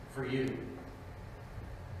times for you.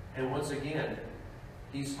 And once again,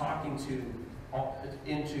 he's talking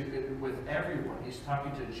with everyone. He's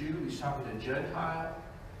talking to Jew, he's talking to Gentile.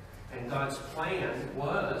 And God's plan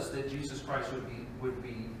was that Jesus Christ would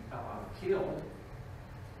be killed,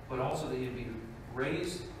 but also that he would be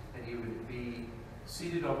raised and he would be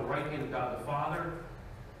seated on the right hand of God the Father.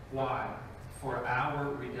 Why? For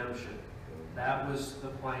our redemption. That was the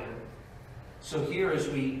plan. So here,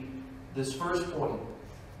 this first point,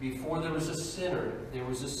 before there was a sinner, there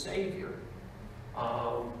was a Savior.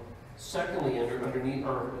 Secondly, underneath,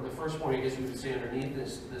 or the first point, I guess we would say underneath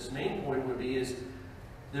this main point would be is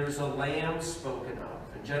there's a lamb spoken of.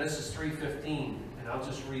 In Genesis 3:15, and I'll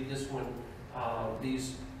just read this one,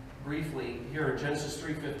 these briefly. Here in Genesis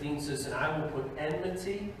 3:15 says, and I will put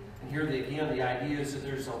enmity, and here again the idea is that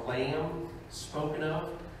there's a lamb spoken of.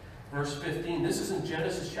 Verse 15, this is in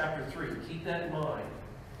Genesis chapter 3. Keep that in mind.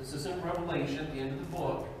 This isn't Revelation at the end of the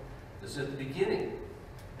book. This is at the beginning.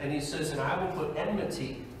 And he says, and I will put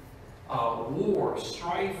enmity, war,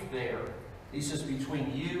 strife there. He says,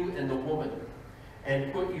 between you and the woman,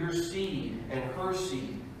 and put your seed and her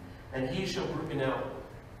seed, and he shall root. Now,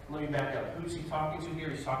 let me back up. Who's he talking to here?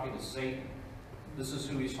 He's talking to Satan. This is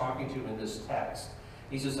who he's talking to in this text.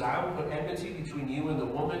 He says, I will put enmity between you and the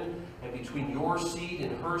woman, and between your seed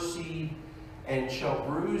and her seed, and shall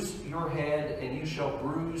bruise your head, and you shall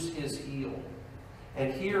bruise his heel.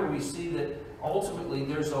 And here we see that ultimately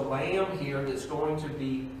there's a lamb here that's going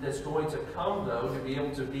to come, though, to be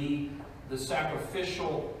able to be the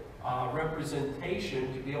sacrificial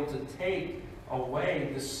representation, to be able to take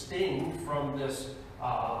away the sting from this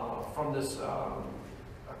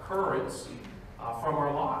occurrence from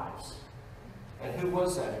our lives. And who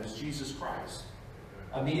was that? It was Jesus Christ.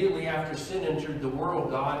 Immediately after sin entered the world,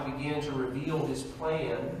 God began to reveal his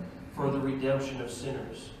plan for the redemption of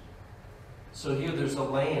sinners. So here there's a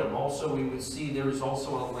lamb. Also we would see there is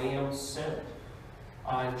also a lamb sent.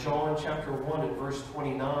 In John chapter 1 and verse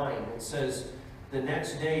 29, it says, the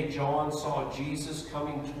next day John saw Jesus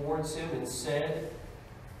coming towards him and said,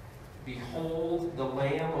 behold the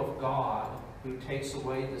Lamb of God who takes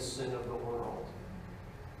away the sin of the world.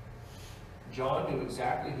 John knew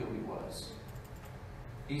exactly who he was.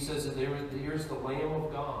 He says that here's the Lamb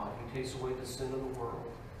of God who takes away the sin of the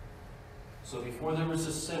world. So before there was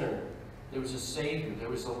a sinner, there was a Savior. There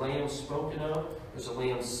was a lamb spoken of. There's a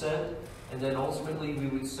lamb sent. And then ultimately we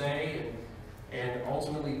would say, and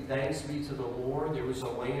ultimately thanks be to the Lord, there was a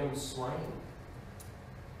lamb slain.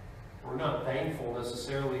 We're not thankful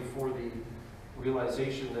necessarily for the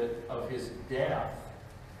realization of his death,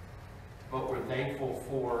 but we're thankful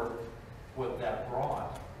for what that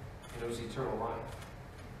brought. And it was eternal life.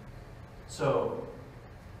 So,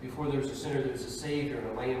 before there was a sinner, there was a Savior and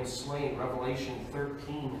a lamb slain. Revelation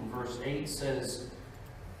 13 and verse 8 says,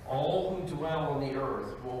 all who dwell on the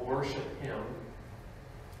earth will worship him,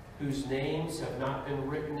 whose names have not been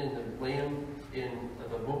written in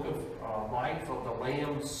the book of life of the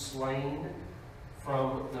Lamb slain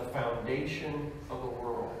from the foundation of the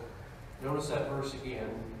world. Notice that verse again,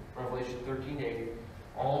 Revelation 13:8.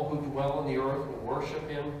 All who dwell on the earth will worship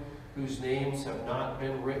him, whose names have not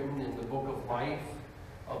been written in the book of life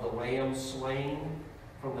of the Lamb slain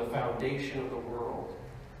from the foundation of the world.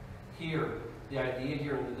 Here, the idea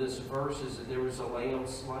here in this verse is that there was a lamb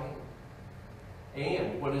slain.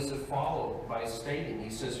 And what does it follow by stating? He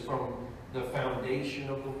says, from the foundation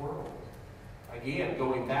of the world. Again,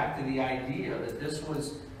 going back to the idea that this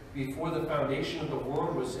was before the foundation of the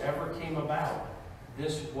world ever came about.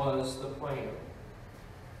 This was the plan.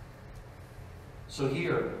 So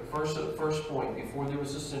here, first point, before there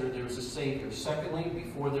was a sinner, there was a Savior. Secondly,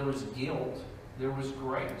 before there was guilt, there was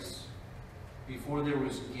grace. Before there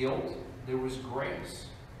was guilt, there was grace.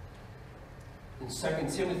 In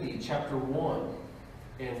 2 Timothy chapter 1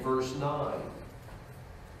 and verse 9.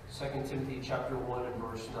 2 Timothy chapter 1 and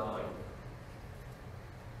verse 9.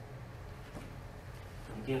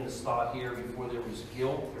 And again, this thought here, before there was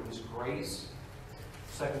guilt, there was grace.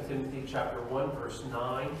 2 Timothy chapter 1 verse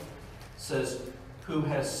 9 says, who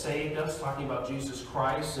has saved us, talking about Jesus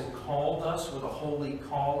Christ, and called us with a holy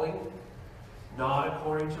calling, not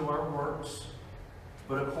according to our works,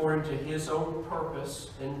 but according to his own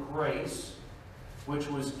purpose and grace, which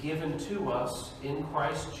was given to us in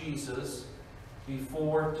Christ Jesus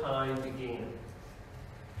before time began.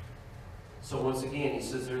 So once again, he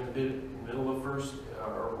says there in the middle of verse,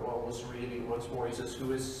 well, let's read it once more. He says,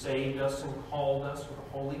 who has saved us and called us with a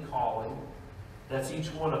holy calling. That's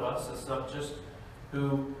each one of us. That's not just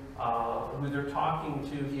who they're talking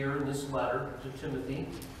to here in this letter to Timothy.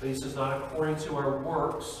 But he says, not according to our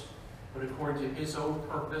works, but according to his own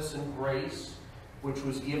purpose and grace, which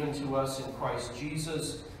was given to us in Christ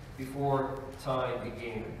Jesus before time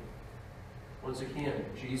began. Once again,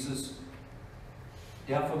 Jesus'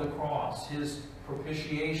 death on the cross, his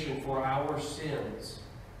propitiation for our sins,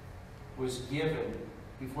 was given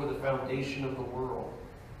before the foundation of the world.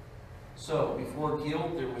 So, before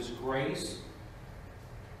guilt, there was grace.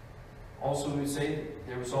 Also, we would say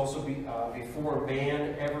there was also before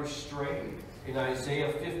man ever strayed. In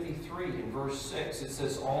Isaiah 53, in verse 6, it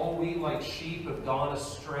says, all we like sheep have gone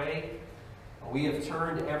astray. We have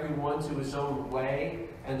turned everyone to his own way,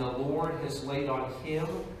 and the Lord has laid on him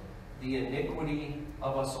the iniquity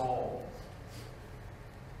of us all.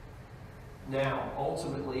 Now,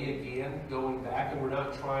 ultimately, again, going back, and we're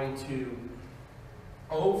not trying to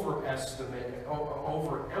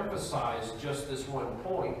overemphasize just this one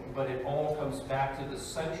point, but it all comes back to the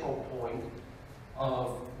central point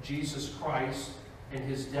of Jesus Christ and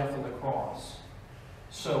his death on the cross.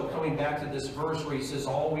 So coming back to this verse where he says,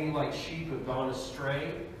 all we like sheep have gone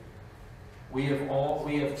astray. We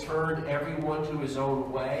have turned everyone to his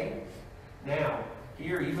own way. Now,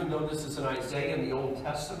 here, even though this is in Isaiah in the Old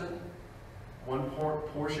Testament, one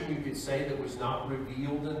portion you could say that was not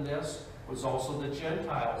revealed in this was also the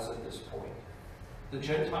Gentiles at this point. The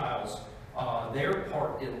Gentiles, their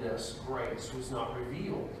part in this grace was not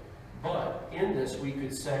revealed. But in this, we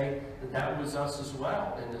could say that that was us as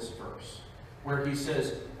well in this verse, where he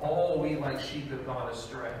says, all we like sheep have gone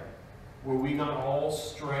astray. Were we not all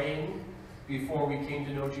straying before we came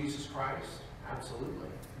to know Jesus Christ? Absolutely.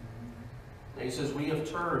 And he says, we have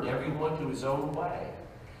turned everyone to his own way,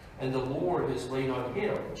 and the Lord has laid on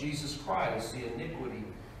him, Jesus Christ, the iniquity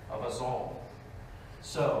of us all.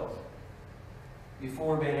 So,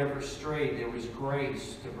 before man ever strayed, there was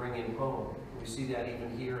grace to bring him home. We see that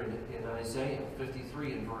even here in Isaiah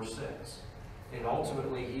 53 in verse 6. And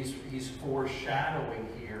ultimately, he's foreshadowing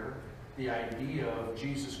here the idea of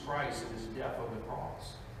Jesus Christ and his death on the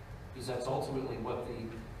cross. Because that's ultimately what the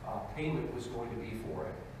payment was going to be for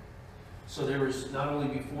it. So there was not only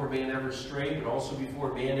before man ever strayed, but also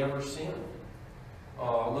before man ever sinned.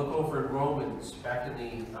 Look over in Romans, back in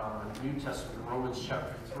the New Testament, Romans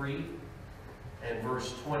chapter 3 and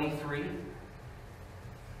verse 23.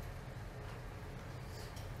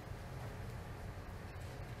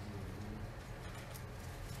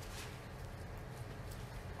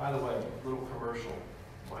 By the way, little commercial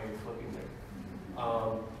while you're flipping there.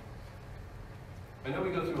 I know we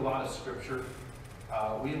go through a lot of scripture.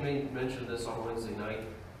 We had mentioned this on Wednesday night.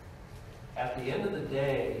 At the end of the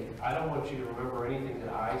day, I don't want you to remember anything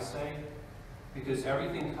that I say, because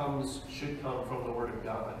everything should come from the Word of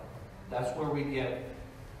God. That's where we get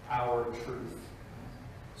our truth.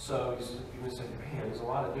 So you may say, man, there's a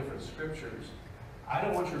lot of different scriptures. I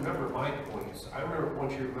don't want you to remember my points. I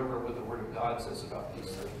want you to remember what the Word of God says about these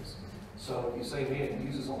things. So if you say, man, he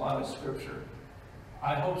uses a lot of scripture,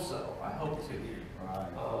 I hope so. I hope to. Right.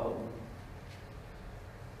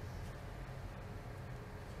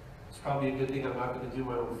 It's probably a good thing I'm not going to do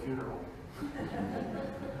my own funeral.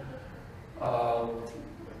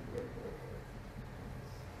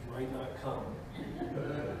 You might not come.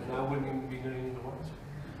 And I wouldn't even be doing the ones.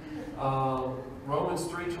 Romans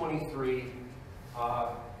 3:23.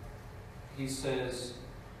 He says,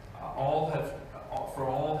 for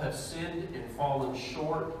all have sinned and fallen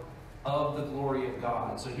short of the glory of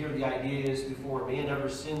God. So here the idea is, before man ever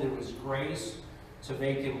sinned, there was grace to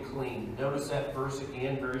make him clean. Notice that verse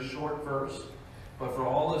again, very short verse. But for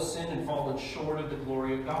all have sinned and fallen short of the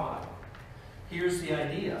glory of God. Here's the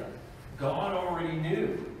idea. God already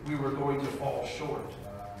knew we were going to fall short.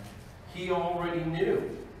 He already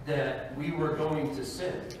knew that we were going to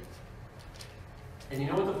sin. And you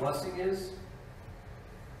know what the blessing is?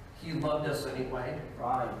 He loved us anyway.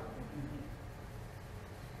 Right.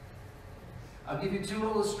 I'll give you two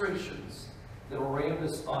illustrations that will ram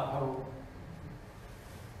this thought home.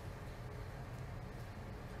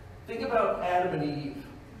 Think about Adam and Eve.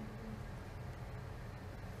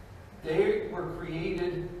 They were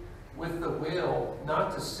created with the will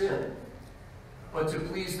not to sin, but to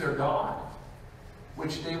please their God.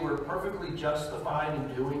 which they were perfectly justified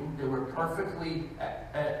in doing, they were perfectly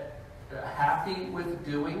happy with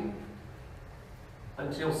doing,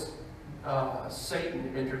 until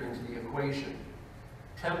Satan entered into the equation,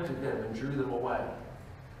 tempted them and drew them away.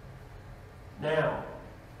 Now,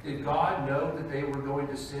 did God know that they were going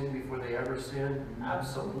to sin before they ever sinned?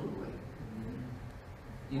 Absolutely.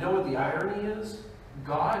 You know what the irony is?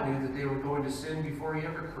 God knew that they were going to sin before He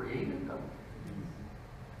ever created them.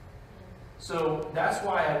 So that's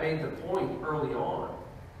why I made the point early on.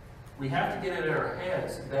 We have to get it in our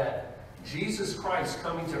heads that Jesus Christ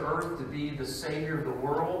coming to earth to be the Savior of the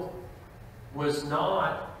world was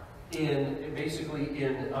not in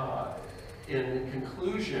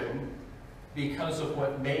conclusion because of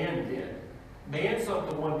what man did. Man's not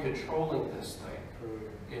the one controlling this thing.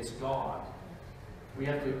 It's God. We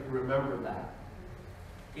have to remember that.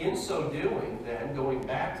 In so doing, then, going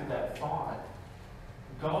back to that thought,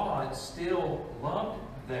 God still loved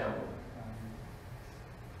them.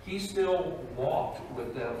 He still walked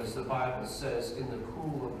with them, as the Bible says, in the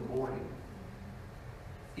cool of the morning.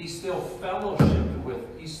 He still fellowshiped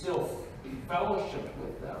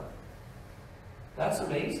with them. That's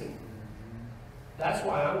amazing. That's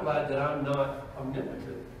why I'm glad that I'm not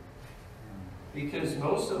omnipotent. Because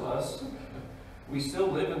most of us, we still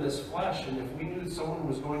live in this flesh, and if we knew someone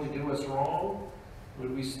was going to do us wrong,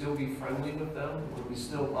 would we still be friendly with them? Would we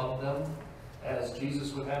still love them as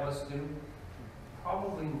Jesus would have us do?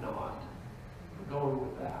 Probably not. We're going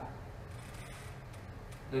with that.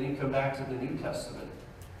 Then you come back to the New Testament,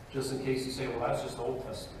 just in case you say, well, that's just the Old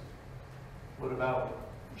Testament. What about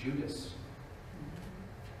Judas?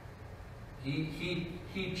 He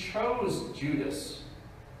chose Judas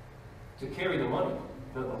to carry the money,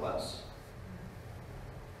 nonetheless.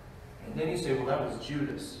 And then you say, well, that was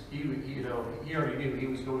Judas. He already knew he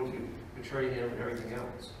was going to betray him and everything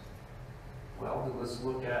else. Well, then let's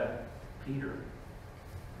look at Peter.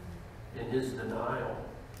 In his denial,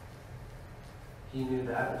 he knew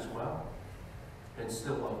that as well, and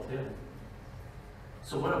still loved him.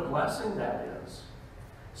 So what a blessing that is.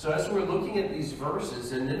 So as we're looking at these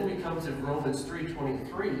verses, and then we come to Romans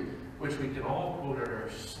 3:23, which we can all quote in our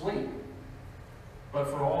sleep. But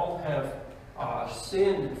for all have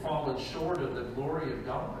sinned and fallen short of the glory of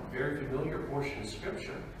God. Very familiar portion of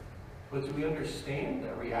Scripture. But do we understand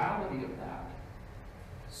the reality of that?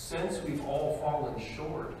 Since we've all fallen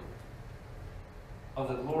short of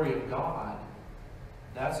the glory of God,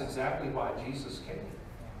 that's exactly why Jesus came.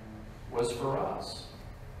 Was for us.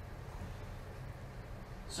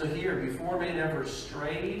 So here, before man ever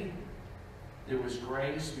strayed, there was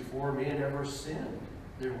grace. Before man ever sinned,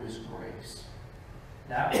 there was grace.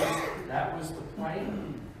 That was the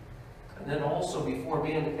plan. And then also, before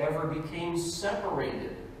man ever became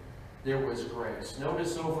separated, there was grace.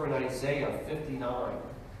 Notice over in Isaiah 59.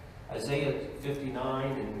 Isaiah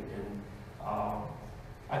 59, and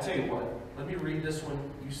I tell you what, let me read this one.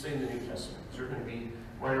 You say in the New Testament. We're going to be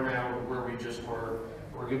right around where we just were.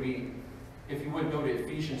 We're going to be, if you would, go to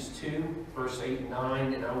Ephesians 2, verse 8 and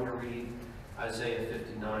 9, and I'm going to read Isaiah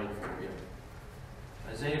 59 for you.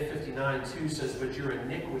 Isaiah 59:2 says, but your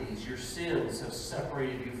iniquities, your sins have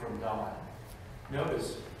separated you from God.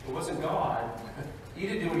 Notice, it wasn't God. He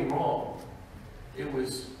didn't do any wrong. It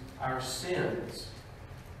was our sins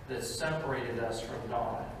that separated us from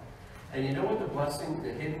God. And you know what the blessing,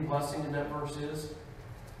 the hidden blessing in that verse is?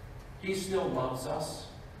 He still loves us.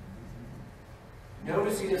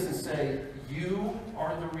 Notice he doesn't say, you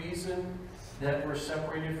are the reason that we're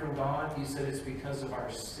separated from God. He said it's because of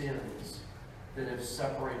our sins that have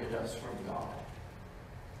separated us from God.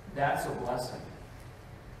 That's a blessing.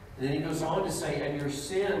 And then he goes on to say, and your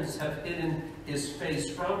sins have hidden his face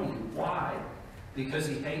from you. Why? Because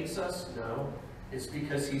he hates us? No. It's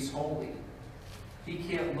because he's holy. He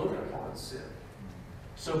can't look upon sin.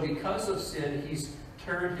 So because of sin, he's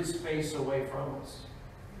turned his face away from us.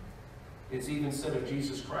 It's even said of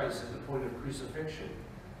Jesus Christ at the point of crucifixion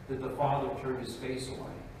that the Father turned his face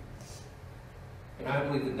away. And I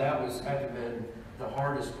believe that that had to have been the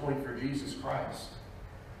hardest point for Jesus Christ,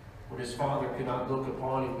 when his Father could not look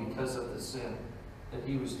upon him because of the sin that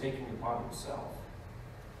he was taking upon himself.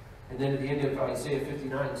 And then at the end of Isaiah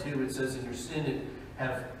 59:2, it says, and your sin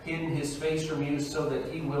have hidden his face from you so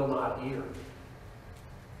that he will not hear.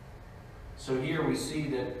 So here we see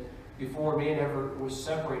that before man ever was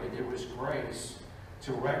separated, there was grace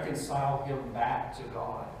to reconcile him back to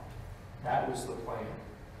God. That was the plan.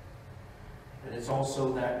 And it's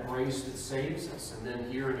also that grace that saves us. And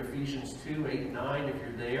then here in Ephesians 2, 8, and 9, if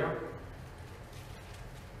you're there,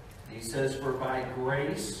 he says, for by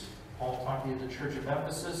grace, Paul talking to the church of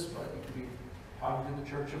Ephesus, but he could be talking to the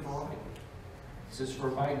church of Rome. It says, for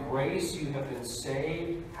by grace you have been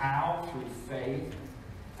saved. How? Through faith.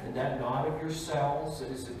 And that not of yourselves.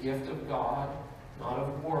 It is a gift of God. Not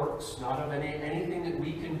of works. Not of anything that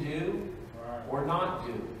we can do or not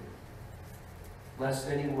do. Lest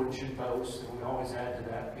anyone should boast. And we always add to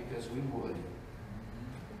that because we would.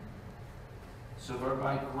 So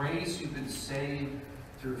by grace you've been saved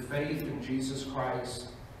through faith in Jesus Christ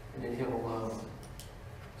and in Him alone.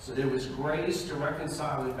 So there was grace to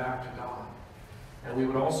reconcile you back to God. And we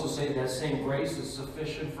would also say that same grace is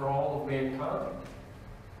sufficient for all of mankind.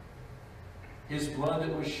 His blood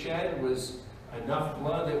that was shed was enough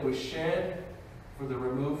blood that was shed for the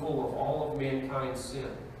removal of all of mankind's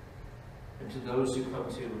sin and to those who come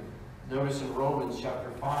to Him. Notice in Romans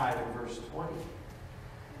chapter 5 and verse 20.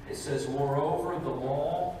 It says, moreover, the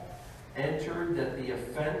law entered that the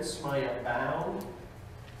offense might abound.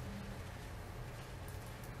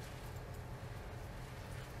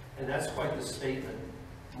 And that's quite the statement.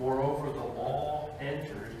 Moreover, the law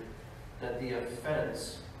entered that the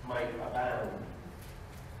offense might abound.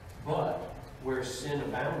 But where sin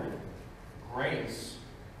abounded, grace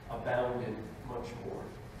abounded much more.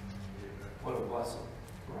 What a blessing,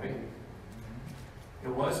 right? It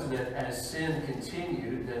wasn't that as sin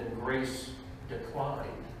continued, then grace declined.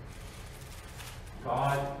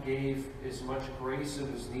 God gave as much grace as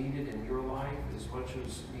was needed in your life, as much as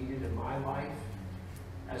was needed in my life,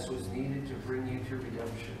 as was needed to bring you to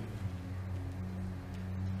redemption.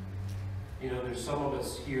 You know, there's some of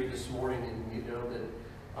us here this morning, and you know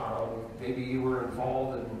that maybe you were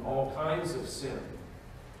involved in all kinds of sin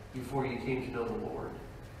before you came to know the Lord.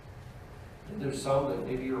 And there's some that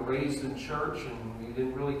maybe you were raised in church and you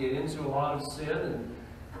didn't really get into a lot of sin.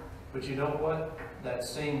 But you know what? That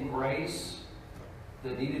same grace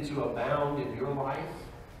that needed to abound in your life,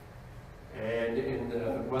 and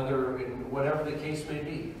whatever the case may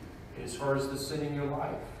be, as far as the sin in your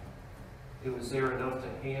life, it was there enough to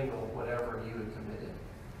handle whatever you had committed.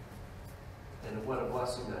 And what a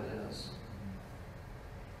blessing that is.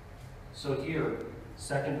 So here,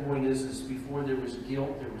 second point is before there was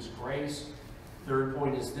guilt, there was grace. Third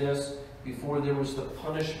point is this: before there was the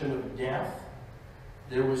punishment of death,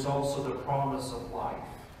 there was also the promise of life.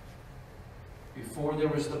 Before there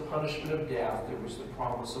was the punishment of death, there was the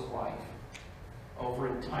promise of life. Over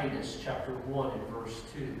in Titus chapter 1 and verse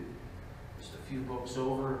 2, just a few books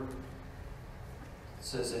over, it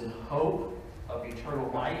says, in hope of eternal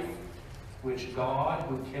life, which God,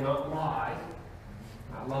 who cannot lie,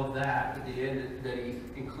 I love that at the end that he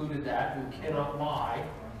included that, who cannot lie,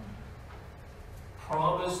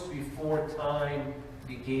 promised before time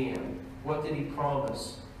began. What did he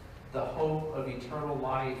promise? The hope of eternal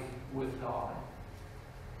life with God.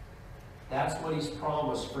 That's what he's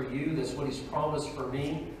promised for you. That's what he's promised for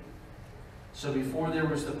me. So before there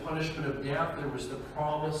was the punishment of death, there was the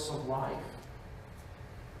promise of life.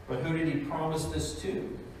 But who did he promise this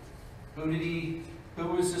to? Who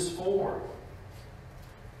was this for?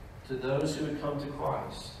 To those who had come to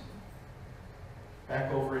Christ.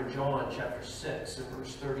 Back over in John chapter 6 and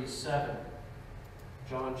verse 37.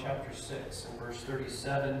 John chapter 6 and verse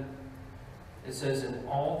 37. It says, and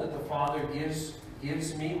all that the Father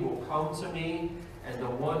gives me will come to me, and the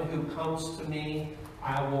one who comes to me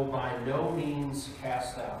I will by no means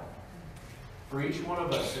cast out. For each one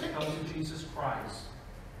of us that comes to Jesus Christ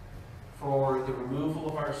for the removal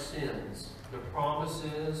of our sins, the promise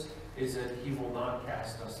is that he will not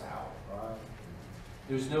cast us out. Right.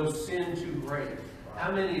 There's no sin too great. Right.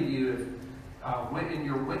 How many of you have, in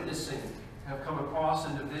your witnessing, have come across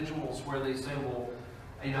individuals where they say, well,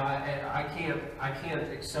 you know, I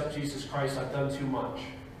can't accept Jesus Christ, I've done too much.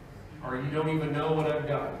 Or you don't even know what I've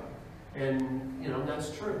done. And, you know,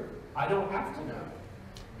 that's true. I don't have to know.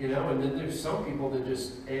 You know, and then there's some people that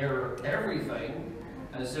just air everything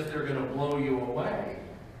as if they're going to blow you away.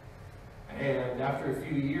 And after a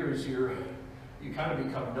few years, you kind of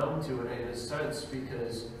become numb to it in a sense,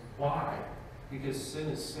 because why? Because sin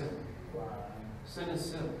is sin. Sin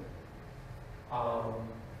is sin.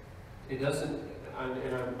 It doesn't,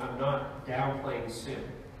 and I'm not downplaying sin,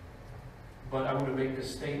 but I'm going to make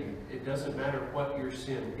this statement. It doesn't matter what your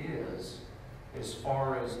sin is as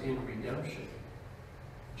far as in redemption.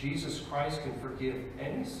 Jesus Christ can forgive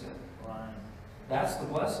any sin. Right. That's the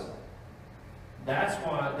blessing. That's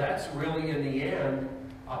why, that's really in the end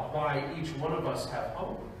why each one of us have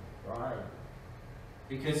hope. Right.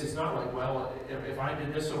 Because it's not like, well, if I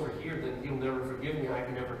did this over here, then he'll never forgive me, I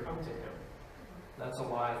can never come to him. That's a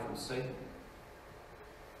lie from Satan.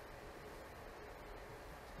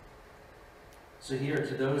 So here,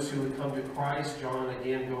 to those who would come to Christ, John,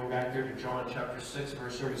 again, going back there to John chapter 6,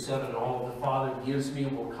 verse 37, all the Father gives me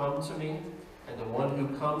will come to me, and the one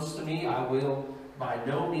who comes to me I will by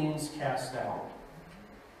no means cast out.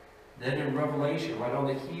 Then in Revelation, right on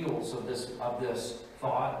the heels of this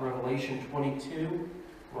thought, Revelation 22,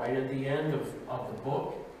 right at the end of the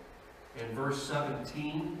book, in verse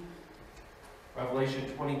 17, Revelation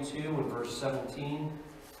 22 and verse 17,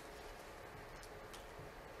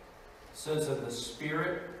 says that the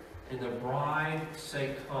Spirit and the bride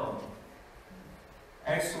say, come.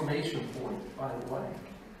 Exclamation point, by the way.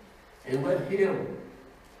 And let him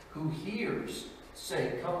who hears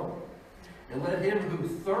say, come. And let him who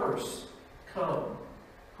thirsts come.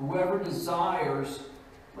 Whoever desires,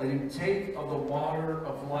 let him take of the water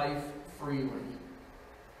of life freely.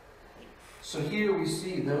 So here we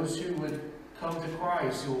see those who would come to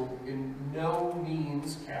Christ who will in no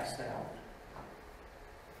means cast out.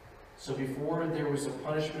 So before there was the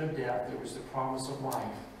punishment of death, there was the promise of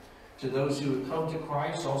life. To those who would come to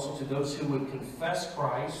Christ, also to those who would confess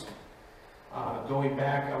Christ. Going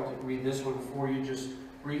back, I'll read this one for you just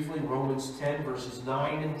briefly. Romans 10, verses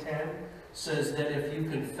 9 and 10 says that if you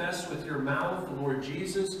confess with your mouth the Lord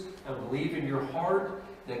Jesus and believe in your heart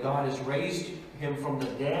that God has raised him from the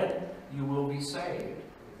dead, you will be saved.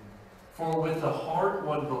 For with the heart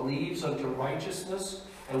one believes unto righteousness,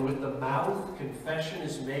 and with the mouth confession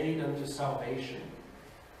is made unto salvation.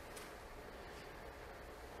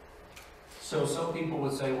 So some people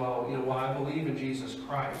would say, well, I believe in Jesus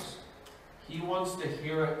Christ. He wants to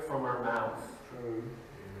hear it from our mouth. True.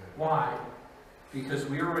 Why? Because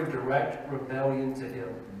we are in direct rebellion to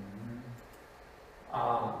him.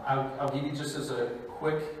 I'll give you just as a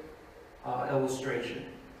quick illustration.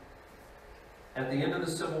 At the end of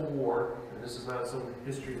the Civil War, and this is not some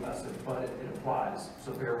history lesson, but it applies,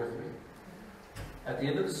 so bear with me. At the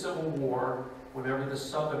end of the Civil War, whenever the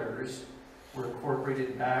Southerners were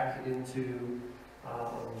incorporated back with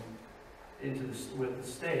the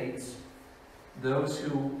states, those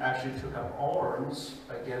who actually took up arms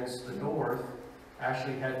against the North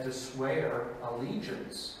actually had to swear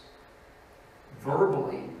allegiance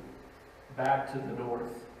verbally back to the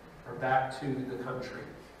North, or back to the country,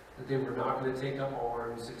 that they were not going to take up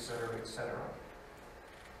arms, etc., etc.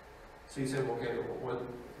 So you say, well, okay,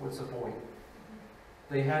 what's the point?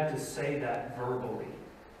 They had to say that verbally.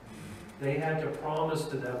 They had to promise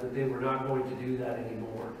to them that they were not going to do that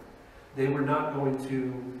anymore. They were not going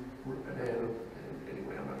to,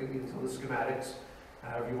 anyway, I'm not going to get into the schematics,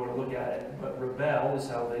 however you want to look at it, but rebel is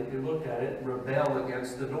how they looked at it, rebel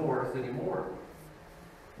against the North anymore.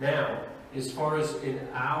 Now, as far as in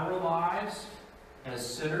our lives as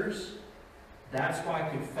sinners, that's why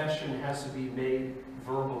confession has to be made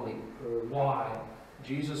verbally. Why?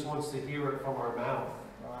 Jesus wants to hear it from our mouth.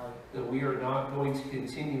 That we are not going to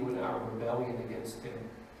continue in our rebellion against him.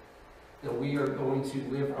 That we are going to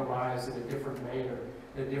live our lives in a different manner,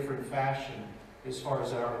 in a different fashion, as far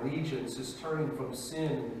as our allegiance is turning from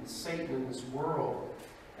sin and Satan in this world,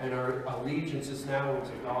 and our allegiance is now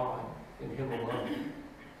into God and him alone.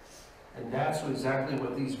 And that's exactly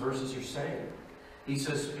what these verses are saying. He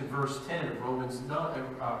says in verse 10 of Romans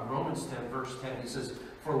 10, verse 10, he says,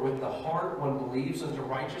 for with the heart one believes unto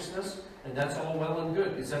righteousness, and that's all well and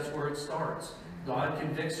good, because that's where it starts. God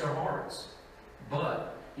convicts our hearts.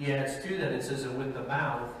 But he adds to that, it says, and with the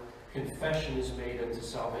mouth, confession is made unto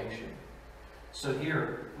salvation. So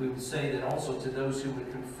here, we would say that also to those who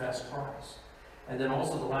would confess Christ. And then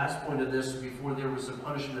also the last point of this, before there was a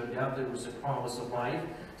punishment of death, there was a promise of life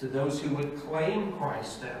to those who would claim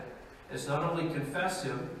Christ then. It's not only confess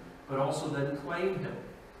him, but also then claim him.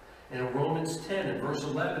 And in Romans 10, in verse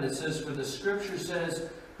 11, it says, for the scripture says,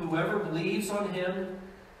 whoever believes on him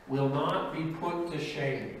will not be put to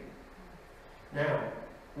shame. Now,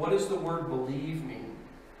 what does the word believe mean?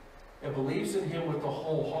 It believes in him with the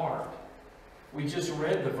whole heart. We just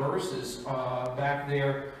read the verses back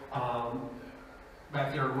there in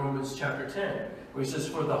Romans chapter 10, where he says,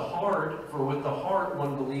 for with the heart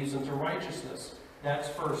one believes unto righteousness. That's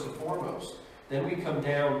first and foremost. Then we come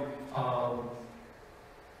down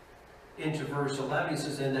into verse 11. He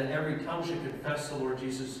says, and that every tongue should confess the Lord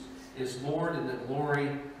Jesus is Lord, in the glory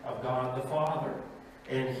of God the Father.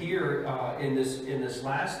 And here in this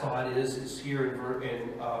last thought is here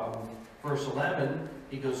in verse 11.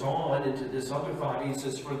 He goes on into this other thought. He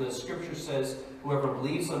says, for the scripture says, whoever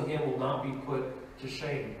believes on him will not be put to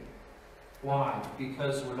shame. Why?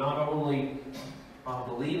 Because we're not only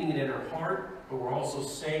believing it in our heart, but we're also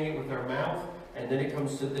saying it with our mouth. And then it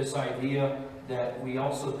comes to this idea that we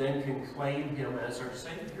also then can claim him as our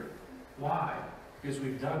Savior. Why? Because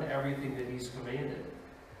we've done everything that he's commanded.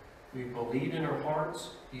 We've believed in our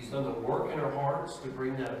hearts. He's done the work in our hearts to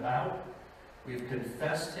bring that about. We've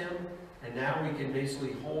confessed him, and now we can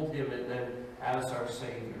basically hold him and then as our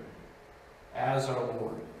Savior, as our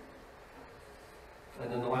Lord.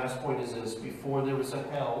 And then the last point is this: before there was a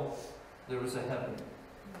hell, there was a heaven.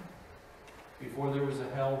 Before there was a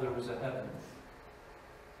hell, there was a heaven.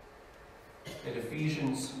 In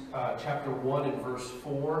Ephesians chapter 1 and verse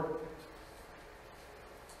 4,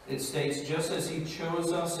 it states, just as he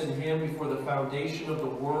chose us in him before the foundation of the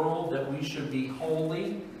world, that we should be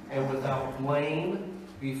holy and without blame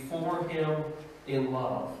before him in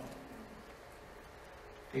love.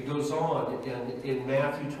 It goes on in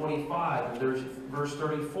Matthew 25, and there's verse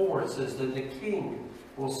 34, it says that the king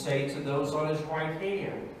will say to those on his right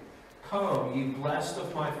hand, come, ye blessed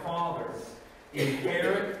of my Father,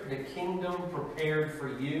 inherit the kingdom prepared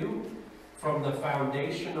for you from the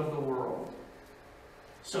foundation of the world.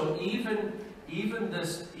 So even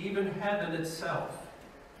heaven itself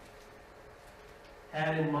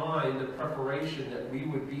had in mind the preparation that we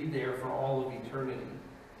would be there for all of eternity,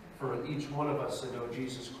 for each one of us to know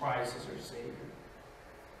Jesus Christ as our Savior.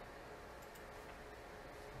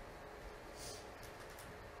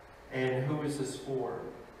 And who is this for?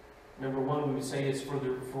 Number one, we would say it's for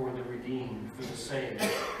the redeemed, for the saved.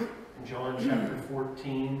 In John chapter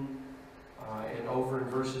 14, and over in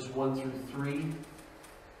verses 1 through 3,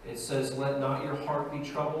 it says, let not your heart be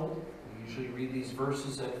troubled. We usually read these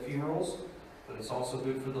verses at funerals, but it's also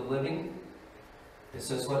good for the living. It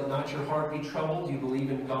says, let not your heart be troubled. You believe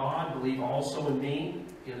in God, believe also in me.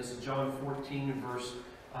 Again, this is John 14,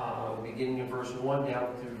 beginning in verse 1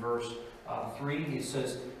 down through verse 3. He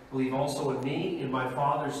says, believe also in me. In my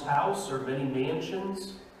Father's house are many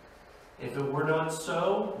mansions. If it were not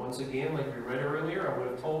so, once again, like we read earlier, I would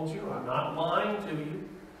have told you, I'm not lying to you.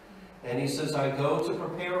 And he says, I go to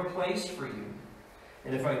prepare a place for you.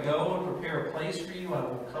 And if I go and prepare a place for you, I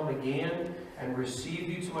will come again and receive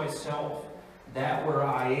you to myself, that where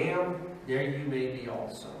I am, there you may be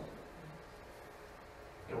also.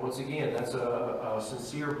 And once again, that's a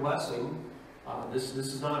sincere blessing. This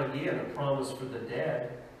is not, again, a promise for the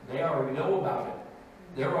dead. They already know about it.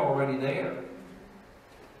 They're already there.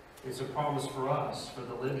 It's a promise for us, for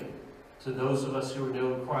the living, to those of us who are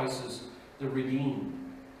known Christ as the redeemed.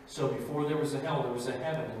 So before there was a hell, there was a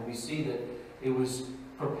heaven. And we see that it was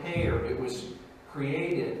prepared, it was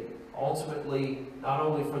created, ultimately, not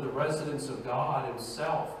only for the residence of God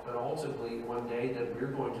himself, but ultimately one day that we're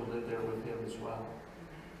going to live there with him as well.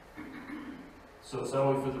 So it's not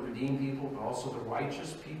only for the redeemed people, but also the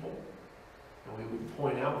righteous people. And we would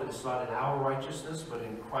point out that it's not in our righteousness, but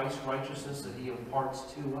in Christ's righteousness that he imparts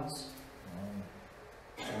to us.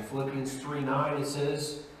 In Philippians 3:9 it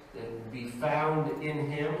says, that be found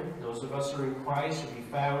in him, those of us who are in Christ should be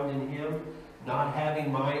found in him, not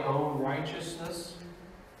having my own righteousness.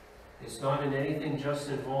 It's not in anything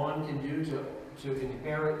Justin Vaughn can do to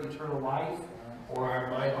inherit eternal life,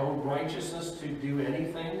 or my own righteousness to do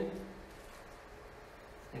anything.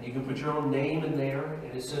 And you can put your own name in there,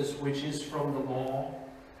 and it says, which is from the law,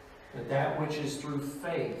 that which is through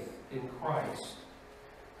faith in Christ,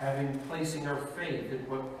 placing our faith in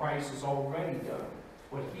what Christ has already done,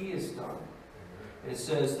 what he has done. It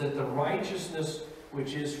says that the righteousness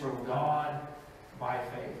which is from God by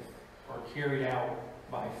faith, or carried out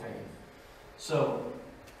by faith. So,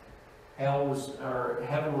 heaven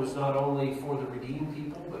was not only for the redeemed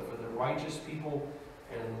people, but for the righteous people,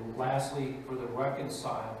 and lastly, for the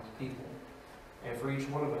reconciled people. And for each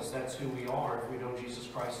one of us, that's who we are if we know Jesus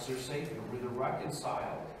Christ as our Savior. We're the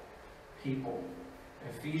reconciled people.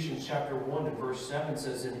 Ephesians chapter 1 and verse 7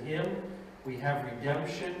 says, in him we have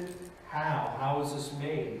redemption. How? How is this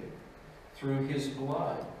made? Through his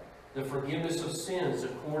blood. The forgiveness of sins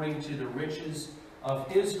according to the riches of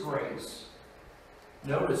his grace.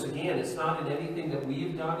 Notice, again, it's not in anything that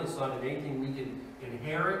we've done. It's not in anything we can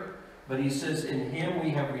inherit. But he says, in him we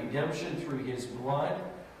have redemption through his blood,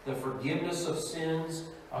 the forgiveness of sins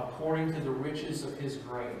according to the riches of his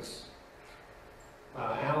grace.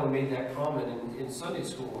 Alan made that comment in Sunday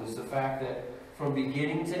school, is the fact that from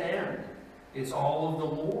beginning to end, it's all of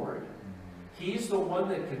the Lord. He's the one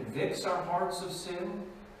that convicts our hearts of sin.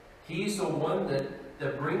 He's the one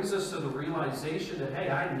that brings us to the realization that, hey,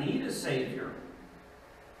 I need a Savior.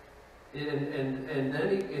 And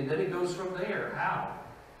then he goes from there. How?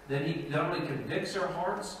 Then he not only convicts our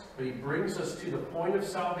hearts, but he brings us to the point of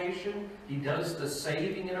salvation. He does the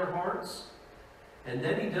saving in our hearts. And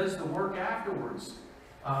then he does the work afterwards,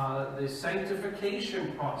 the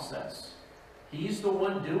sanctification process. He's the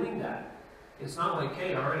one doing that. It's not like,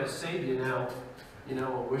 hey, all right, I saved you now,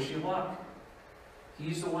 wish you luck.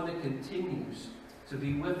 He's the one that continues to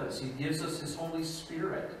be with us. He gives us his Holy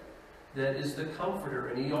Spirit. that is the Comforter,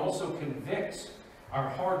 and He also convicts our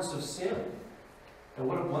hearts of sin. And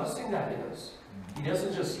what a blessing that is. He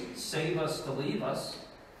doesn't just save us to leave us.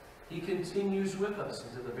 He continues with us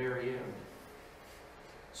unto the very end.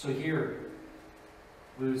 So here,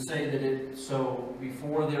 we would say that so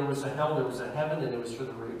before there was a hell, there was a heaven, and it was for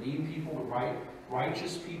the redeemed people, the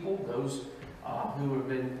righteous people, those who have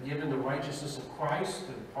been given the righteousness of Christ,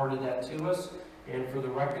 and imparted that to us, and for the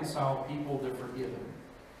reconciled people, the forgiven.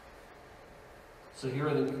 So here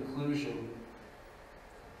in the conclusion,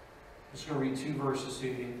 I'm just going to read 2 verses to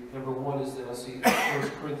you. Number 1 is this, 1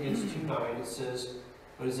 Corinthians 2:9. It says,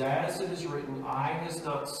 "But as it is written, eye has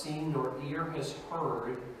not seen, nor ear has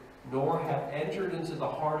heard, nor have entered into the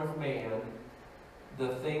heart of man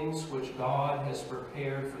the things which God has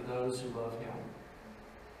prepared for those who love Him."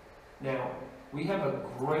 Now, we have a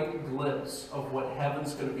great glimpse of what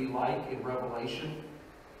heaven's going to be like in Revelation.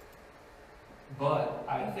 But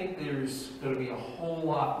I think there's going to be a whole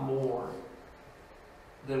lot more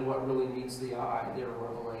than what really meets the eye there in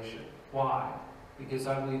Revelation. Why? Because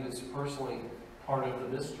I believe it's personally part of the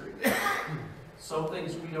mystery. Some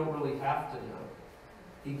things we don't really have to know.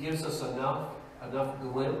 He gives us enough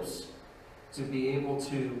glimpse to be able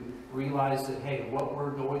to realize that, hey, what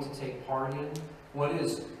we're going to take part in, what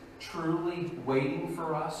is truly waiting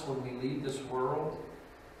for us when we leave this world,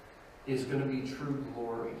 is going to be true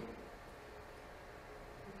glory.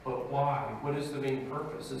 But why? What is the main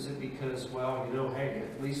purpose? Is it because, well, you know, hey,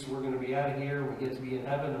 at least we're going to be out of here, we get to be in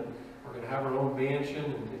heaven, and we're going to have our own mansion,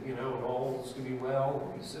 and, you know, and all is going to be well,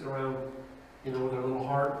 and we sit around, you know, with our little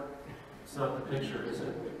heart? It's not the picture, is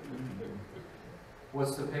it?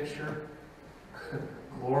 What's the picture?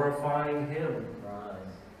 Glorifying Him. Right.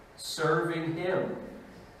 Serving Him.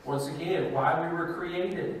 Once again, why we were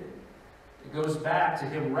created. It goes back to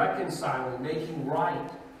Him reconciling, making right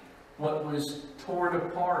what was torn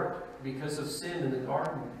apart because of sin in the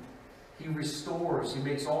garden. He restores. He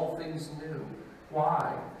makes all things new.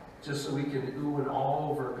 Why? Just so we can ooh and awe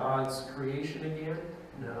over God's creation again?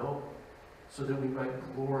 No. So that we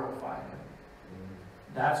might glorify Him.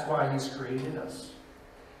 That's why He's created us.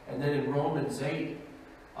 And then in Romans 8,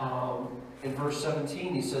 in verse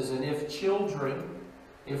 17, he says, "And if children,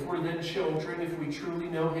 if we're then children, if we truly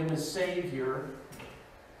know Him as Savior,"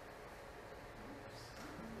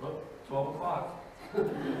 12 o'clock.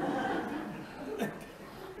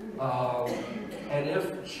 "And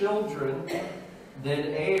if children, then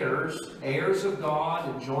heirs of God,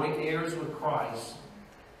 and joint heirs with Christ,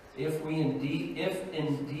 if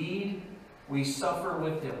indeed we suffer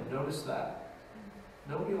with Him." Notice that.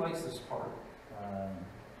 Nobody likes this part.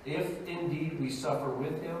 "If indeed we suffer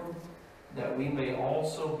with Him, that we may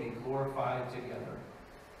also be glorified together."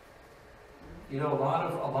 You know, a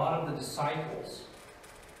lot of the disciples,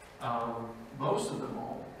 most of them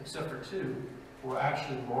all, except for 2, were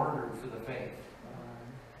actually martyred for the faith.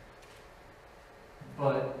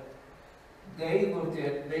 But they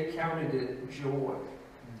counted it joy.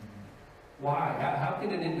 Why? How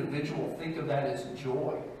can an individual think of that as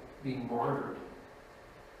joy, being martyred?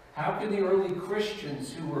 How can the early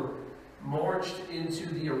Christians who were marched into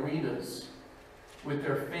the arenas with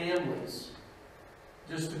their families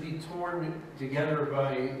just to be torn together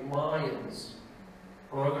by lions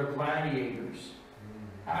or other gladiators,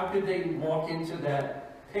 how could they walk into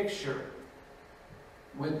that picture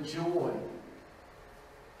with joy?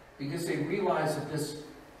 Because they realize that this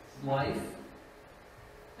life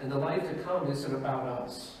and the life to come isn't about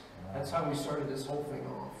us. That's how we started this whole thing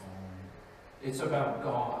off. It's about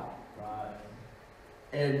God.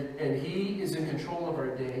 And He is in control of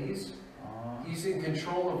our days. He's in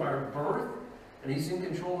control of our birth. And He's in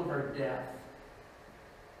control of our death.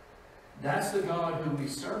 That's the God who we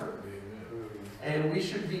serve. And we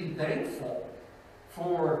should be thankful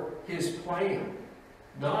for His plan.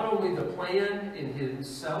 Not only the plan in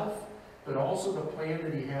Himself, but also the plan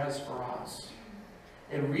that He has for us.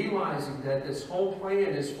 And realizing that this whole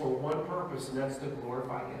plan is for one purpose, and that's to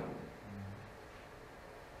glorify Him.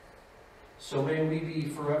 So may we be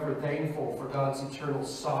forever thankful for God's eternal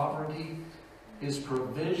sovereignty, His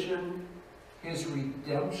provision, His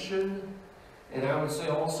redemption, and I would say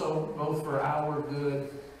also both for our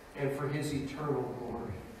good and for His eternal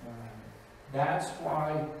glory. That's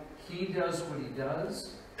why He does what He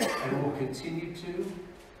does and will continue to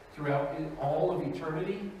throughout all of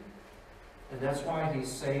eternity. And that's why He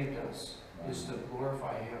saved us, is to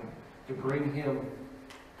glorify Him, to bring Him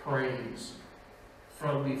praise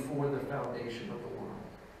from before the foundation of the world.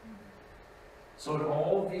 So in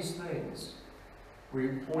all of these things, we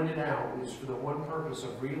pointed out is for the one purpose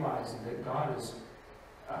of realizing that God has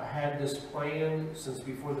had this plan since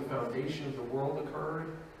before the foundation of the world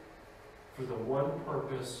occurred, for the one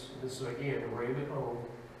purpose, this is again, Raymond home,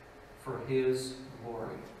 for His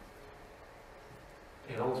glory.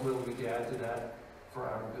 And ultimately we can add to that for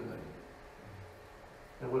our good.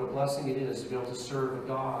 And what a blessing it is to be able to serve a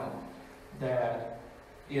God that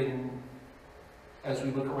as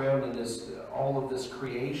we look around in this, all of this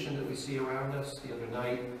creation that we see around us, the other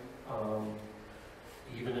night,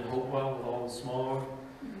 even in Hopewell with all the smog,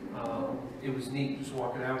 it was neat just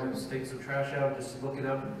walking out and just taking some trash out, just looking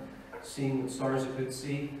up and seeing the stars you could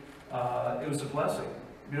see. It was a blessing.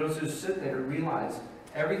 You know, just sit there and realize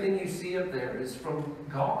everything you see up there is from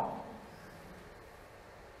God.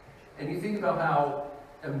 And you think about how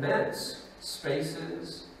immense space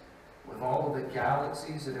is with all of the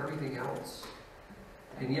galaxies and everything else.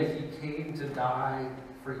 And yet He came to die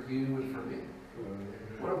for you and for me.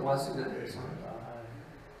 What a blessing that is.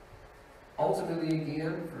 Ultimately,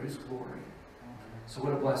 again, for His glory. So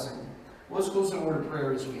what a blessing. Let's close in a word of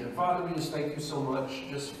prayer as we end. Father, we just thank You so much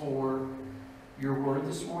just for Your word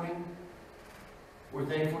this morning. We're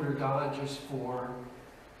thankful, dear God, just for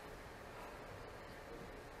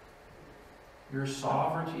Your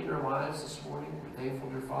sovereignty in our lives this morning. We're thankful,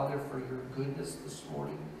 dear Father, for Your goodness this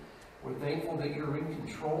morning. We're thankful that You're in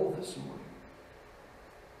control this morning.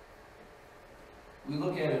 We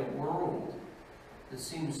look at a world that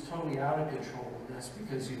seems totally out of control, and that's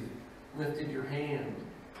because You've lifted Your hand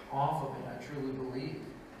off of it. I truly believe.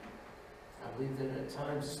 I believe that at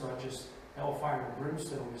times it's not just hellfire and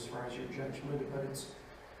brimstone as far as Your judgment, but it's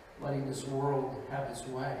letting this world have its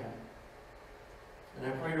way. And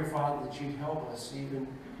I pray, dear Father, that You'd help us, even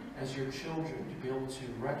as Your children, to be able to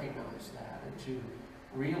recognize that and to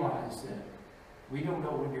realize that we don't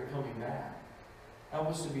know when You're coming back. Help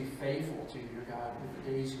us to be faithful to You, dear God, with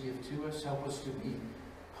the days You give to us. Help us to be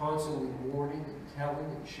constantly mourning and telling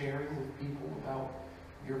and sharing with people about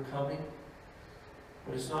Your coming.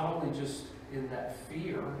 But it's not only just in that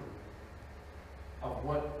fear of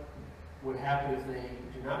what would happen if they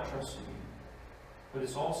do not trust in You, but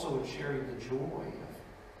it's also in sharing the joy of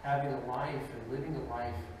having a life and living a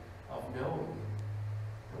life of knowing You.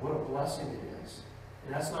 And what a blessing it is.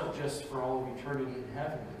 And that's not just for all of eternity in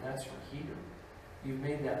heaven, but that's for here. You've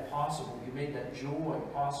made that possible. You've made that joy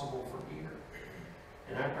possible for here.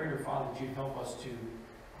 And I pray, dear Father, that You'd help us to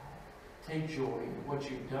take joy in what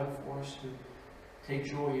You've done for us, to take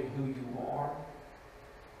joy in who You are.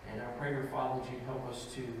 And I pray, dear Father, that You'd help us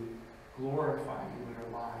to glorify You in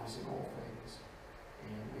our lives in all things.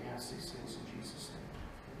 And we ask these things in Jesus' name.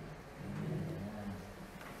 Amen.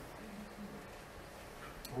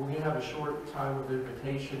 We're going to have a short time of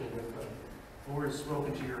invitation, and if the Lord has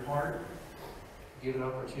spoken to your heart, give an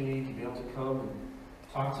opportunity to be able to come and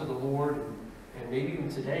talk to the Lord. And maybe even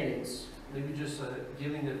today, it's maybe just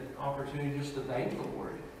giving an opportunity just to thank the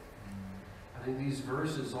Lord. I think these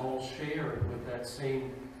verses all share with that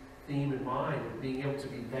same theme in mind of being able to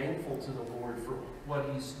be thankful to the Lord for what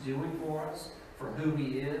He's doing for us, for who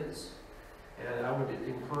He is. And I would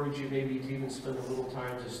encourage you maybe to even spend a little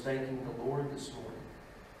time just thanking the Lord this morning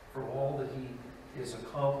for all that He is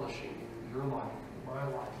accomplishing in your life, in my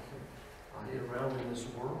life, and around in this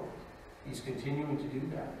world. He's continuing to do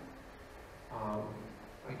that.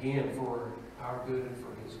 Again, for our good and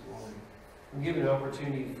for His glory. We'll give an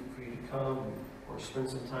opportunity for you to come or spend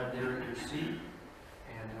some time there at your seat.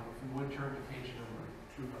 And if you would turn to page number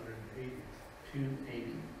 280.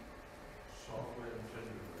 280. Softly and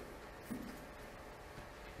tenderly.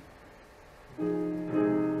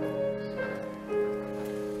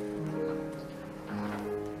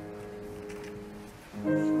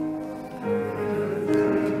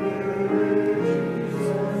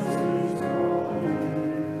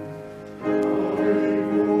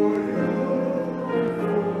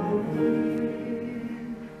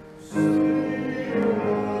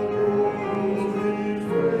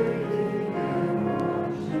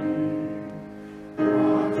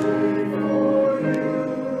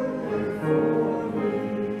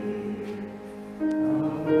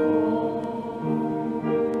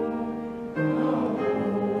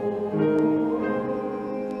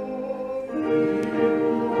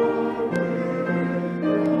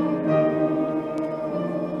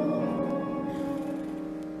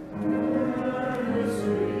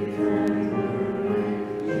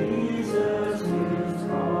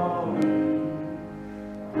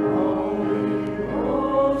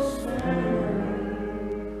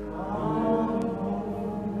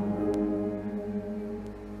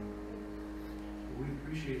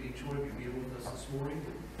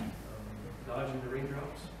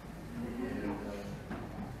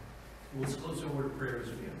 Let's close our word of prayer as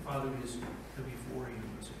we end. Father, we just come before You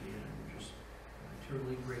once again. We're just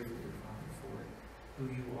eternally grateful, Father, for who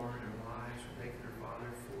you are in our lives. We thank you, dear Father,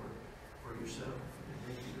 for yourself. And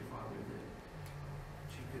thank you, dear Father, that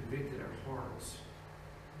you convicted our hearts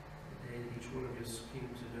the day that each one of us came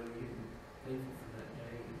to know you. Thankful for that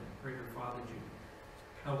day. And I pray, dear Father, that you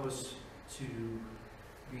help us to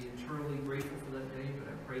be eternally grateful for that day, but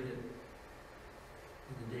I pray that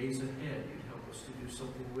in the days ahead, you'd help us to do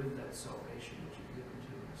something with that salvation that you've given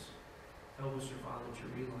to us. Help us, dear Father, to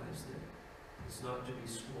realize that it's not to be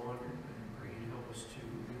squandered, but I pray you'd help us to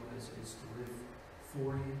realize that it's to live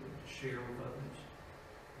for you, and to share with others,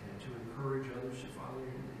 and to encourage others, dear Father,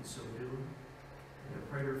 in so doing. And I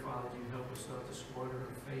pray, dear Father, you help us not to squander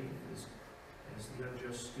our faith as the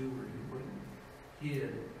unjust steward who went and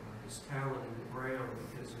hid his talent in the ground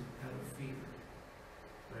because out of fear.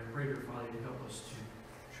 But I pray, dear Father, to help us to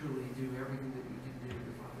truly do everything that we can do,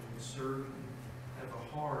 dear Father, to serve you, have a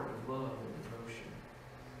heart of love and devotion.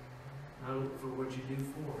 Not only for what you do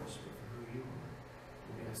for us, but for who you are.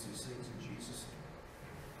 We ask these things in Jesus'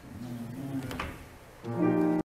 name.